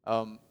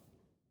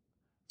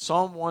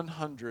 Psalm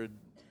 100,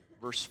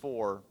 verse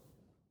 4.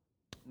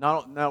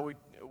 Now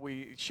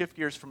we shift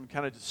gears from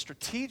kind of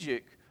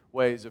strategic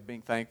ways of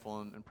being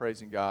thankful and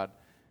praising God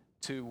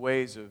to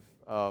ways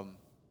of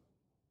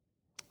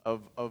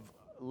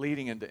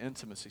leading into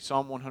intimacy.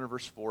 Psalm 100,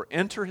 verse 4.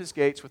 Enter His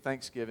gates with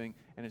thanksgiving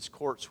and His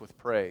courts with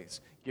praise.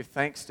 Give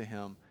thanks to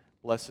Him.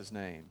 Bless His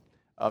name.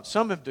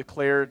 Some have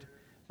declared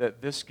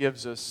that this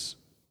gives us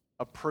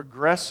a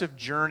progressive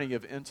journey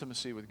of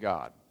intimacy with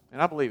God.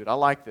 And I believe it. I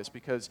like this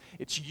because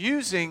it's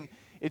using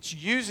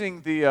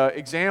the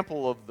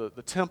example of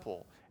the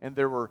temple. And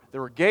there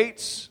were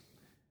gates,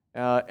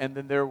 and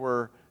then there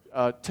were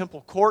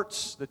temple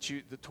courts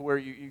to where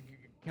you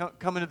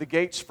come into the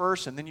gates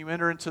first, and then you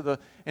enter into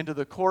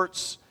the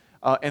courts,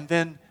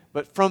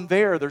 but from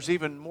there, there's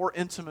even more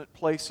intimate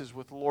places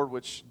with the Lord,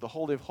 which the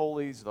Holy of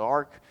Holies, the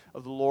Ark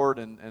of the Lord,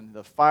 and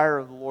the fire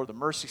of the Lord, the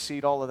mercy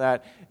seat, all of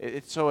that.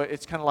 So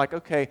it's kind of like,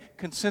 okay,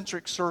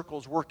 concentric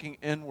circles working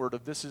inward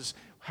of this is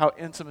how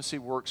intimacy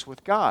works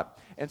with God.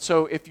 And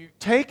so if you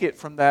take it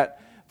from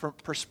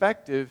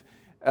perspective,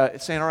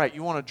 it's saying, all right,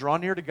 you want to draw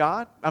near to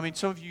God? I mean,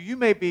 some of you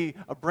may be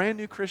a brand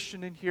new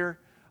Christian in here,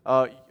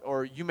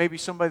 or you may be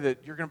somebody that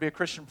you're going to be a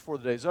Christian before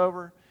the day's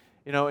over.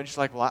 And it's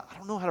like, well, I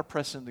don't know how to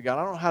press into God.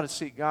 I don't know how to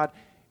seek God.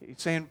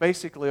 It's saying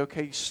basically,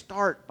 okay, you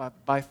start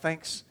by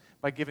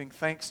giving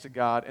thanks to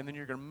God, and then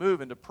you're going to move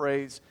into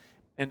praise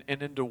and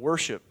into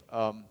worship.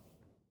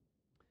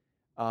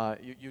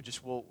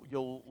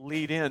 You'll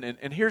lead in,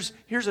 and here's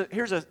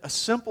a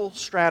simple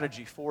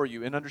strategy for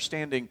you in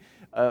understanding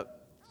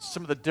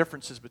some of the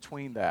differences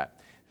between that.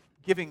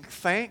 Giving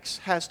thanks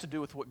has to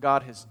do with what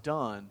God has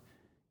done.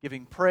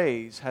 Giving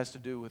praise has to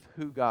do with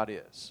who God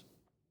is.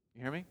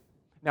 You hear me?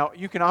 Now,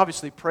 you can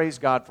obviously praise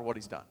God for what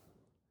He's done.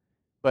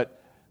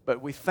 But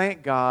we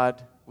thank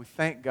God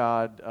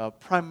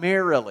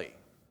primarily.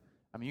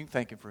 I mean, you can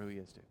thank Him for who He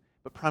is too.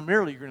 But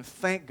primarily, you're going to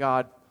thank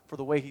God for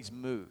the way He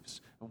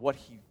moves and what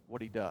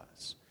He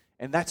does.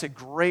 And that's a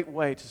great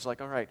way to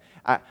like, all right,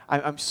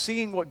 I'm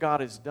seeing what God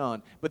has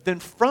done. But then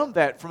from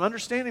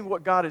understanding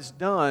what God has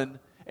done,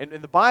 and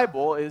the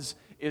Bible is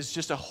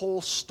just a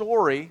whole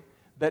story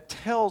that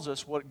tells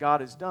us what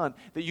God has done,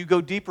 that you go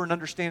deeper in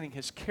understanding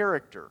His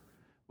character,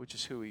 which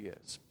is who He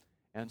is.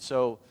 And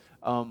so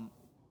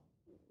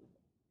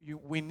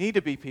we need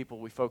to be people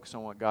we focus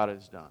on what God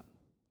has done.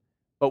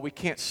 But we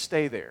can't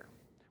stay there.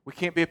 We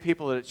can't be a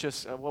people that it's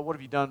just, well, what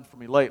have you done for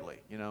me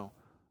lately?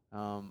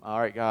 All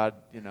right, God,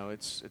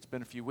 it's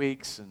been a few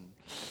weeks, and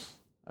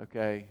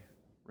okay,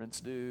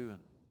 rent's due, and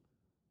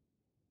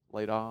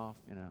laid off.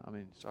 I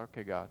mean, it's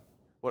okay, God.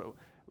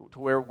 To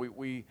where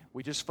we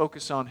just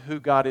focus on who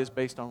God is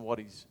based on what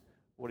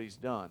He's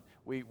done.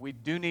 We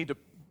do need to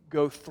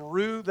go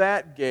through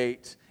that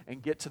gate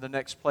and get to the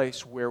next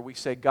place where we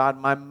say, God,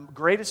 my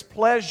greatest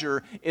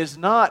pleasure is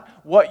not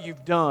what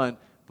you've done,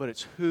 but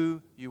it's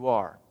who you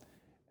are.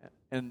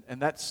 And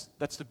that's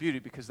the beauty,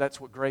 because that's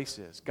what grace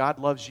is. God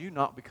loves you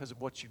not because of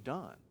what you've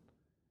done.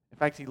 In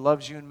fact, He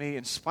loves you and me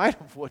in spite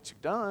of what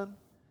you've done.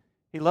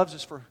 He loves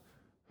us for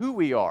who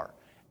we are.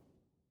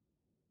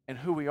 And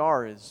who we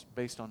are is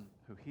based on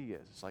who He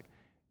is. It's like,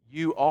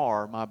 you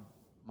are my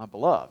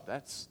beloved.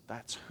 That's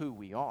who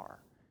we are.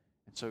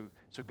 And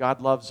so God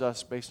loves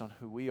us based on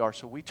who we are.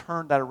 So we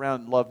turn that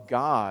around and love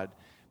God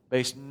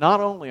based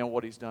not only on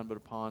what He's done, but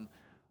upon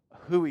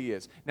who He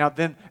is. Now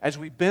then, as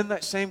we bend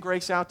that same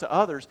grace out to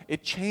others,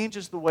 it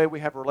changes the way we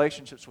have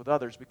relationships with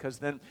others, because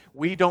then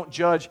we don't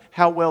judge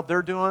how well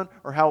they're doing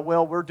or how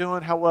well we're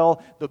doing, how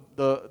well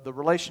the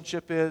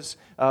relationship is,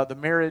 the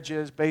marriage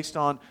is, based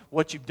on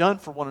what you've done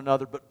for one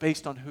another, but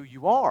based on who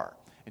you are.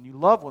 And you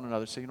love one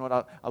another. So you know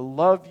what, I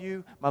love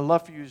you. My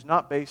love for you is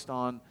not based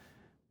on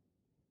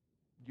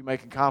you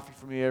making coffee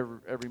for me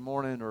every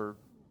morning, or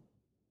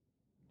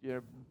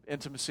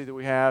intimacy that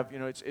we have.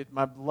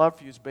 My love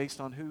for you is based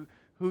on who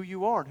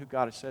you are and who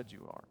God has said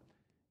you are.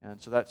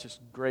 And so that's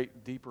just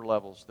great, deeper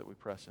levels that we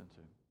press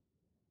into.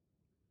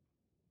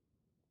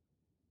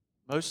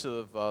 Most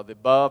of the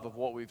above of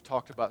what we've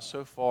talked about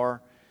so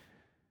far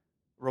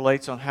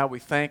relates on how we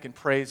thank and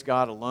praise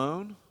God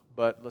alone,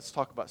 but let's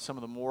talk about some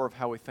of the more of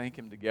how we thank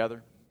Him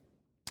together.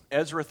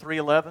 Ezra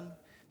 3:11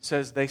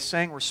 says, "They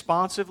sang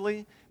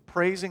responsively,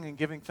 praising and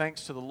giving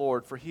thanks to the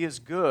Lord, for He is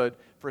good,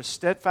 for His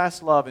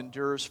steadfast love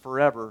endures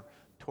forever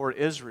toward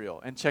Israel."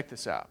 And check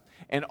this out.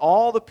 "And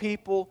all the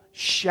people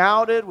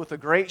shouted with a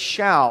great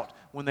shout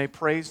when they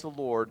praised the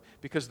Lord,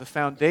 because the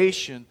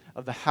foundation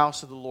of the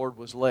house of the Lord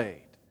was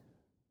laid."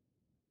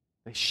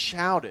 They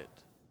shouted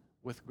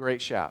with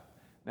great shout.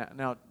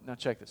 Now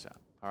check this out,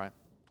 all right?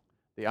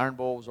 The Iron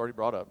Bowl was already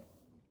brought up,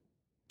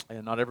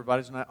 and not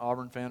everybody's an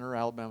Auburn fan or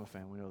Alabama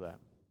fan. We know that.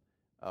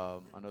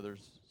 I know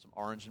there's some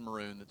orange and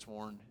maroon that's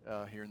worn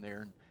here and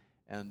there,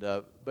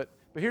 but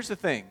here's the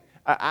thing.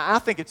 I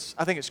think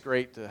it's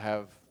great to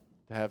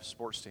have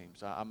sports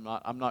teams. I'm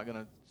not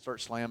going to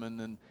start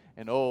slamming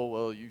and oh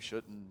well you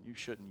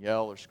shouldn't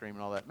yell or scream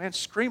and all that. Man,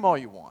 scream all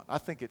you want. I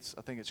think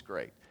it's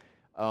great.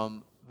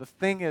 The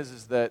thing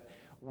is that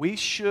we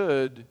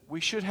should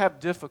have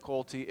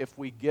difficulty if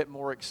we get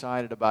more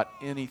excited about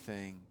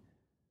anything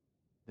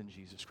than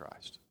Jesus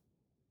Christ.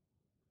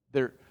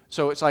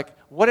 So it's like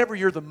whatever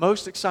you're the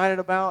most excited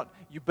about,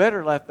 you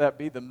better let that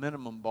be the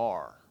minimum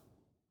bar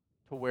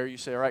to where you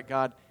say, "All right,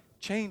 God,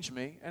 change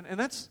me."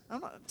 And it's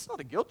not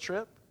a guilt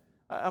trip.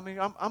 I mean,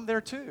 I'm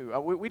there too.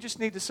 We just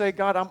need to say,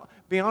 "God,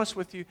 be honest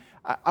with you.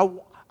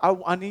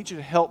 I need you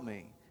to help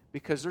me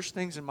because there's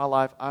things in my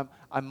life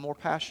I'm more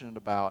passionate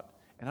about,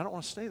 and I don't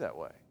want to stay that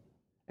way."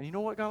 And you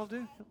know what God will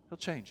do? He'll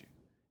change you.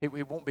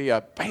 It won't be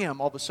a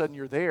bam, all of a sudden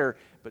you're there,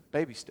 but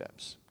baby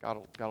steps. God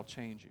will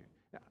change you.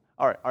 Now,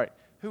 all right.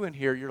 Who in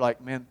here, you're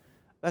like, "Man,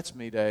 that's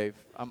me, Dave.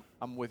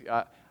 I'm with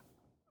you.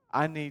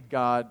 I need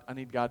God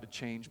to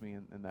change me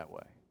in that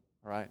way."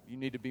 All right? You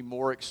need to be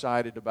more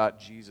excited about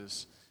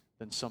Jesus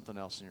than something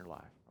else in your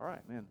life. All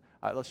right, man.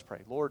 All right, let's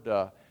pray. Lord,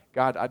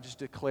 God, I just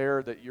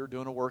declare that you're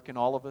doing a work in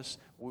all of us.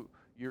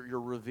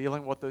 You're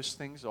revealing what those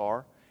things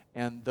are.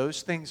 And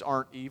those things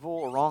aren't evil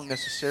or wrong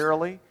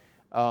necessarily,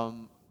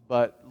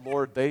 but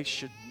Lord, they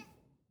should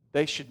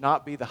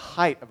not be the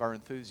height of our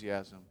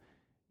enthusiasm.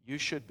 You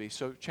should be.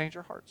 So change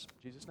our hearts.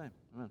 In Jesus' name,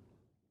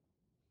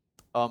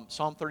 amen.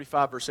 Psalm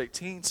 35, verse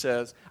 18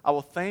 says, "I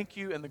will thank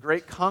you in the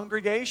great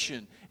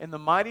congregation. In the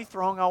mighty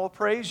throng I will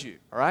praise you."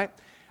 All right?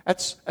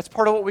 That's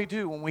part of what we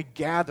do when we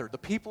gather. The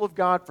people of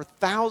God for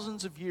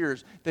thousands of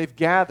years, they've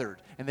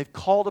gathered and they've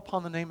called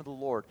upon the name of the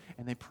Lord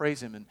and they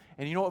praise Him. And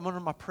you know what one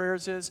of my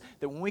prayers is?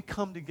 That when we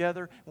come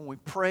together, when we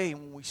pray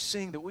and when we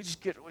sing, that we're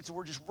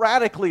just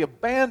radically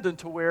abandoned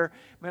to where,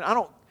 man, I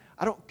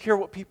don't care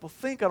what people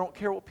think. I don't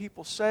care what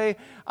people say.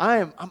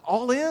 I'm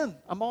all in.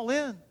 I'm all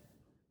in.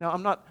 Now,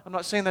 I'm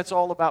not saying that's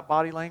all about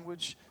body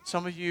language.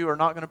 Some of you are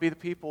not going to be the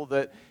people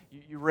that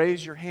you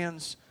raise your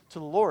hands to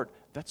the Lord.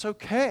 That's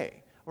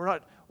okay.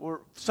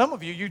 Some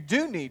of you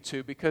do need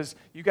to because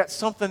you got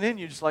something in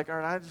you just like, all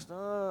right,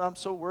 I'm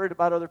so worried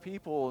about other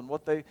people and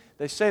what they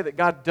say, that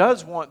God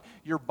does want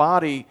your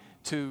body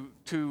to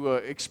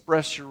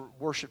express your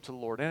worship to the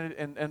Lord.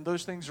 And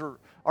those things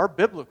are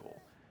biblical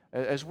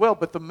as well.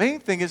 But the main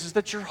thing is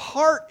that your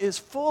heart is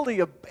fully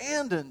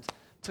abandoned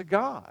to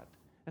God.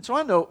 And so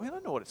I know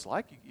what it's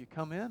like. You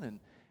come in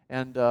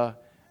and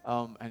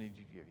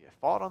you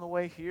fought on the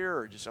way here,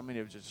 or it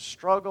was just a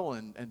struggle,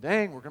 and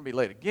dang, we're going to be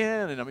late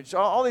again, and just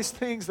all these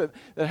things that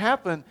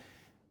happen,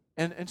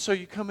 and so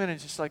you come in and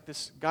just like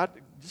this, God,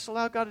 just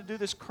allow God to do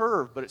this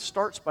curve, but it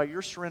starts by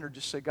your surrender.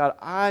 Just say, "God,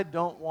 I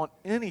don't want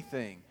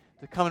anything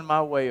to come in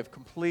my way of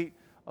complete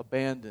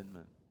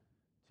abandonment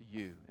to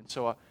you." And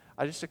so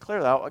I just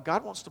declare that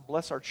God wants to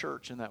bless our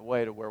church in that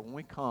way, to where when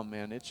we come,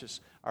 man, it's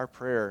just our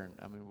prayer, and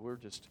I mean we're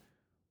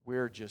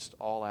just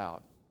all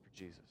out for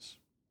Jesus.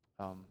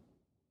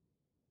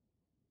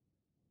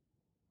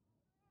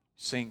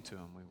 Sing to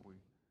Him.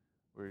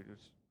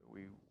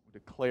 We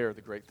declare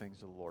the great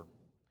things of the Lord.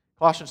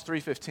 Colossians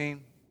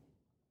 3:15.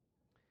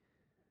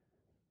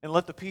 "And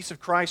let the peace of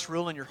Christ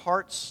rule in your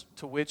hearts,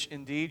 to which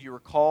indeed you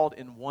are called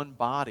in one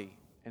body,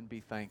 and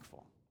be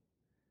thankful."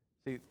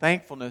 See,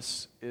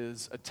 thankfulness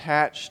is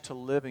attached to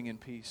living in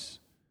peace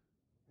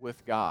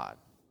with God.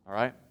 All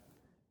right?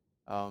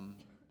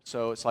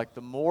 So it's like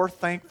the more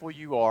thankful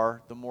you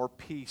are, the more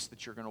peace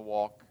that you're going to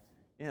walk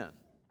in.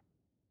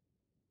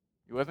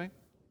 You with me?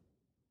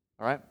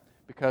 All right?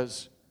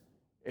 Because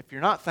if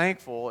you're not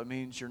thankful, it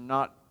means you're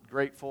not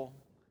grateful.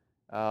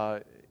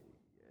 You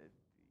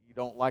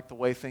don't like the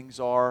way things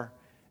are.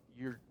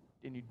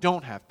 And you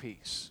don't have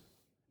peace.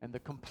 And the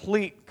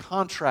complete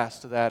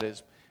contrast to that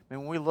is,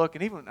 when we look,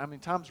 and even,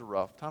 times are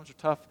rough, times are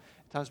tough,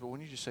 times, but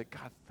when you just say,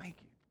 "God,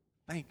 thank you.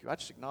 I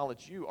just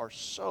acknowledge you are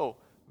so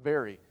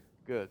very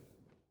good."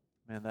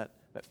 Man, that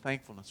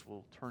thankfulness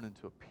will turn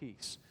into a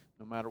peace,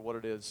 no matter what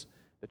it is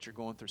that you're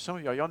going through. Some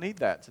of y'all need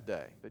that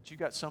today, that you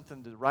got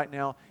something to, right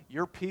now,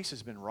 your peace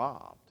has been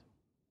robbed.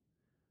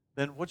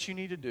 Then what you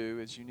need to do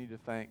is you need to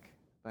thank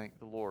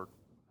the Lord.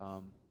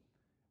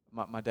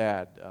 My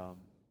dad,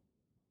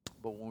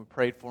 but when we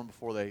prayed for him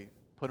before they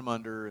put him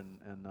under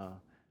and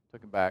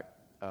took him back,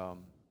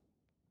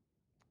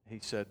 he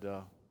said,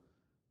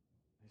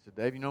 said,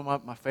 Dave, you know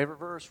my favorite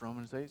verse,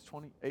 Romans 8:28.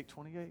 Romans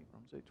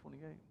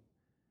 8:28.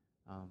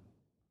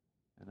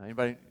 And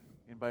anybody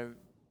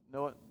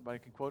know it? Anybody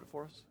can quote it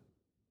for us?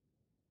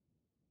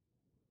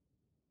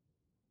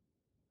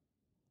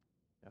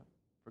 Yeah.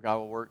 For God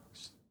will work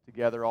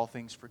together all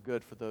things for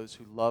good for those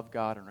who love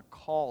God and are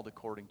called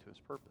according to His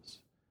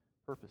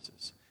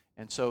purposes.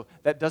 And so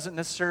that doesn't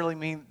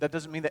mean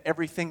that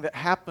everything that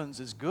happens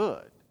is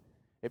good.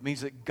 It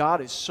means that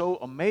God is so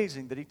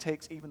amazing that He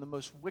takes even the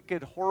most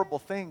wicked, horrible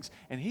things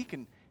and He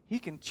can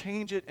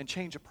change it and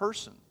change a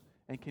person,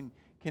 and can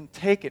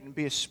take it and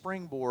be a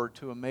springboard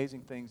to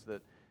amazing things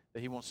that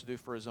He wants to do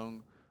for His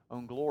own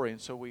glory. And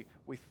so we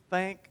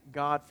thank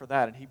God for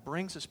that, and He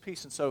brings us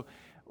peace. And so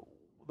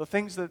the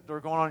things that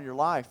are going on in your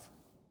life,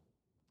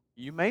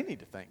 you may need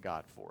to thank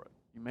God for it.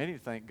 You may need to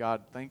thank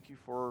God, thank you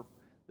for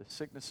the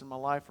sickness in my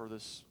life or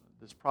this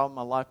problem in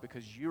my life,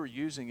 because you are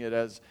using it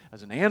as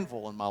an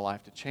anvil in my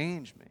life to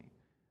change me.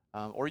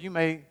 Or you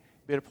may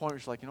be at a point where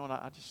you're like, you know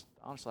what,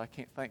 honestly, I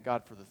can't thank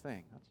God for the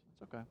thing. That's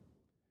okay.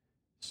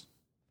 Just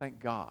thank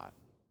God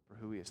for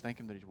who He is. Thank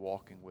Him that He's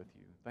walking with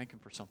you. Thank Him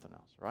for something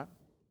else, right?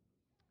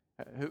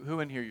 Who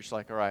in here you're just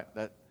like, all right,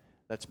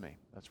 that's me.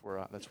 That's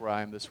where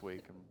I am this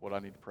week and what I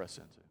need to press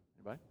into.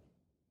 Anybody?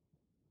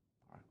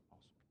 All right,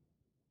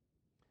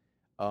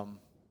 awesome.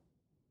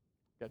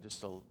 Got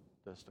just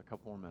a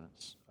couple more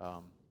minutes.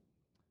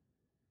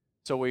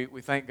 So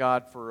we thank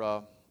God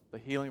for the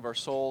healing of our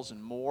souls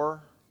and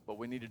more, but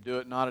we need to do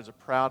it not as a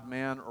proud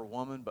man or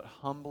woman, but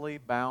humbly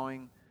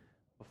bowing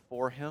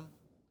before Him.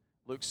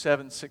 Luke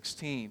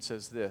 7:16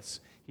 says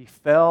this: He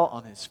fell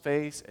on His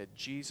face at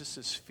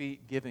Jesus'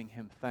 feet, giving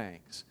Him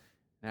thanks.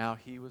 Now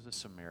He was a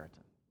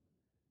Samaritan.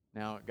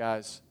 Now,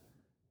 guys,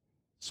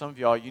 some of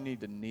y'all, you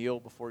need to kneel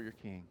before your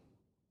King.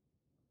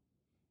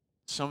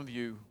 Some of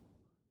you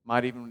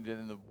might even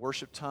in the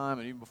worship time,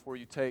 and even before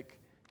you take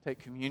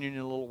communion in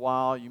a little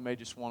while, you may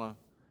just want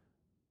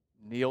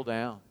to kneel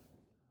down,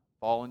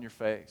 fall on your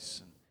face,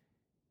 and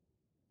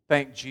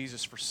thank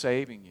Jesus for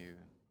saving you.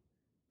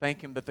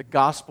 Thank Him that the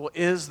gospel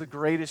is the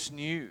greatest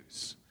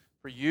news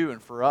for you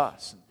and for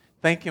us. And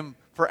thank Him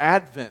for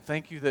Advent.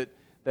 Thank you that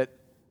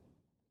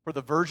for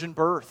the virgin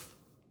birth.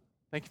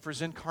 Thank you for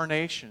His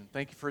incarnation.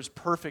 Thank you for His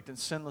perfect and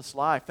sinless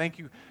life. Thank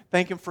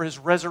Him for His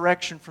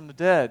resurrection from the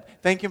dead.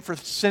 Thank Him for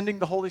sending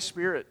the Holy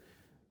Spirit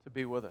to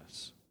be with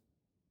us.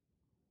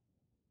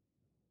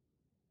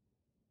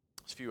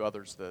 There's a few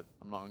others that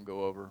I'm not going to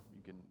go over.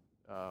 You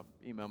can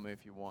email me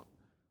if you want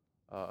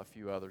a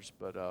few others.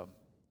 But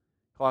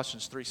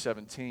Colossians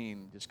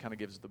 3:17 just kind of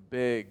gives the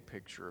big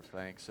picture of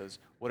thanks. It says,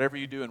 whatever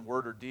you do in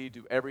word or deed,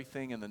 do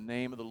everything in the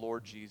name of the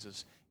Lord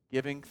Jesus,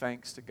 giving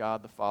thanks to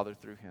God the Father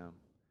through Him.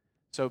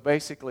 So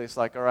basically it's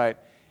like, all right,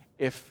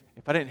 if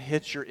I didn't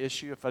hit your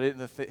issue, if I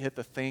didn't hit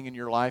the thing in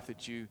your life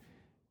that you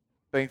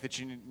think that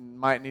you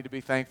might need to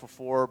be thankful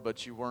for,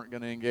 but you weren't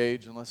going to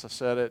engage unless I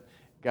said it,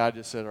 God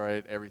just said, all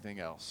right, everything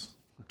else.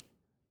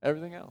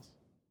 Everything else.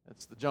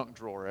 It's the junk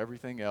drawer.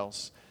 Everything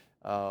else.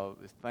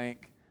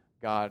 Thank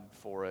God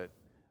for it.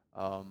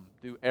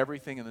 Do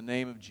everything in the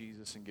name of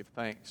Jesus and give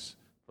thanks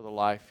for the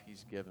life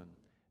He's given.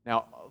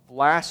 Now,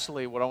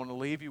 lastly, what I want to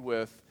leave you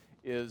with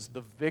is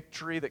the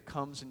victory that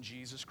comes in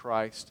Jesus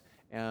Christ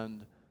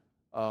and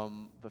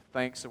the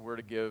thanks that we're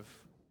to give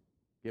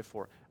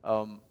for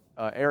it.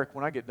 Eric,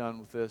 when I get done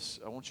with this,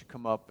 I want you to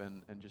come up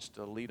and just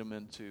lead them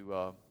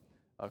into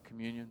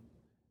communion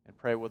and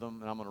pray with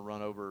them. And I'm going to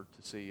run over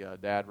to see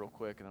Dad real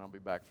quick, and then I'll be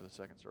back for the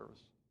second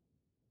service.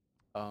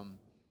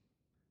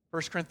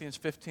 1 Corinthians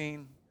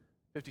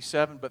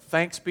 15:57, but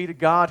thanks be to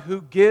God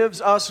who gives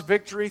us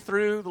victory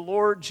through the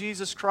Lord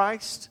Jesus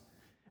Christ.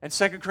 And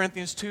 2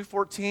 Corinthians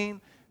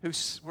 2:14,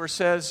 where it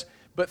says,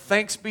 but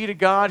thanks be to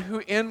God who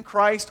in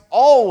Christ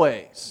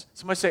always,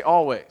 somebody say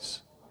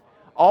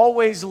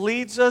always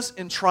leads us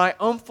in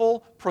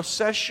triumphal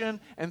procession,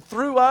 and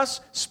through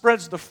us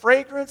spreads the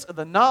fragrance of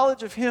the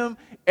knowledge of Him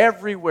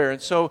everywhere.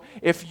 And so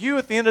if you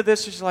at the end of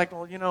this is like,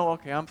 well,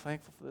 okay, I'm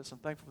thankful for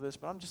this,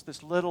 but I'm just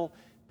this little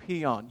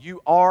peon.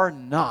 You are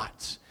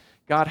not.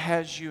 God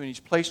has you, and He's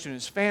placed you in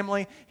His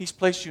family. He's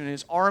placed you in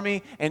His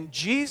army. And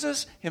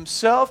Jesus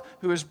Himself,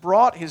 who has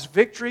brought His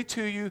victory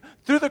to you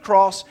through the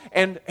cross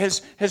and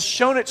has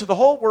shown it to the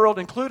whole world,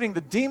 including the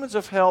demons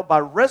of hell, by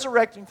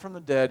resurrecting from the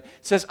dead,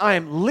 says, I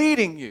am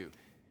leading you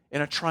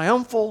in a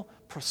triumphal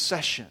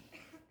procession.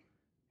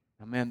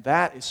 Now, man,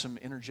 that is some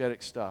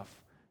energetic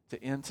stuff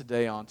to end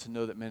today on, to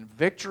know that, man,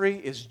 victory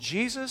is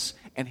Jesus,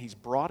 and He's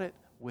brought it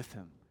with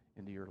Him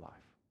into your life.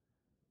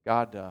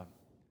 God,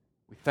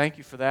 we thank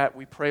You for that.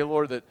 We pray,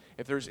 Lord, that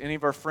if there's any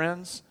of our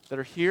friends that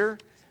are here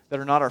that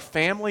are not our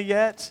family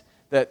yet,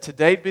 that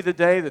today be the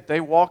day that they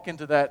walk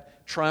into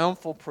that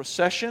triumphal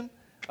procession,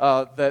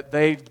 that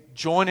they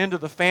join into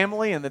the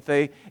family and that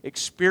they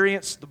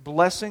experience the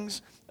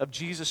blessings of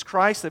Jesus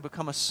Christ. They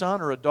become a son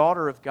or a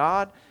daughter of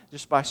God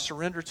just by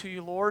surrender to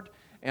You, Lord.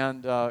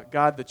 And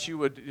God, that you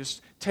would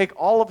just take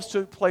all of us to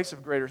a place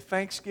of greater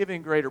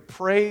thanksgiving, greater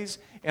praise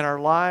in our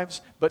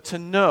lives, but to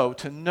know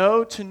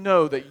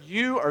that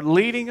you are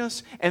leading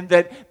us, and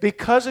that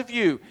because of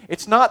you,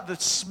 it's not the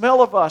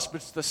smell of us, but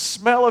it's the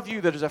smell of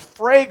you that is a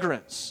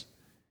fragrance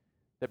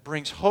that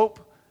brings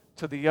hope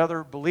to the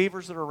other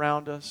believers that are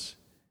around us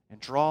and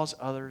draws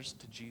others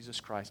to Jesus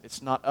Christ.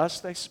 It's not us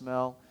they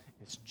smell,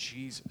 it's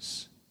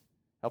Jesus.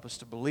 Help us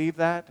to believe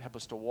that. Help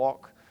us to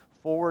walk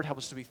forward. Help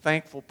us to be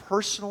thankful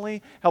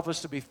personally. Help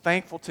us to be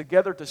thankful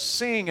together, to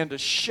sing and to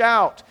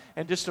shout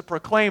and just to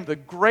proclaim the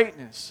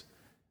greatness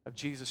of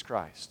Jesus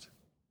Christ.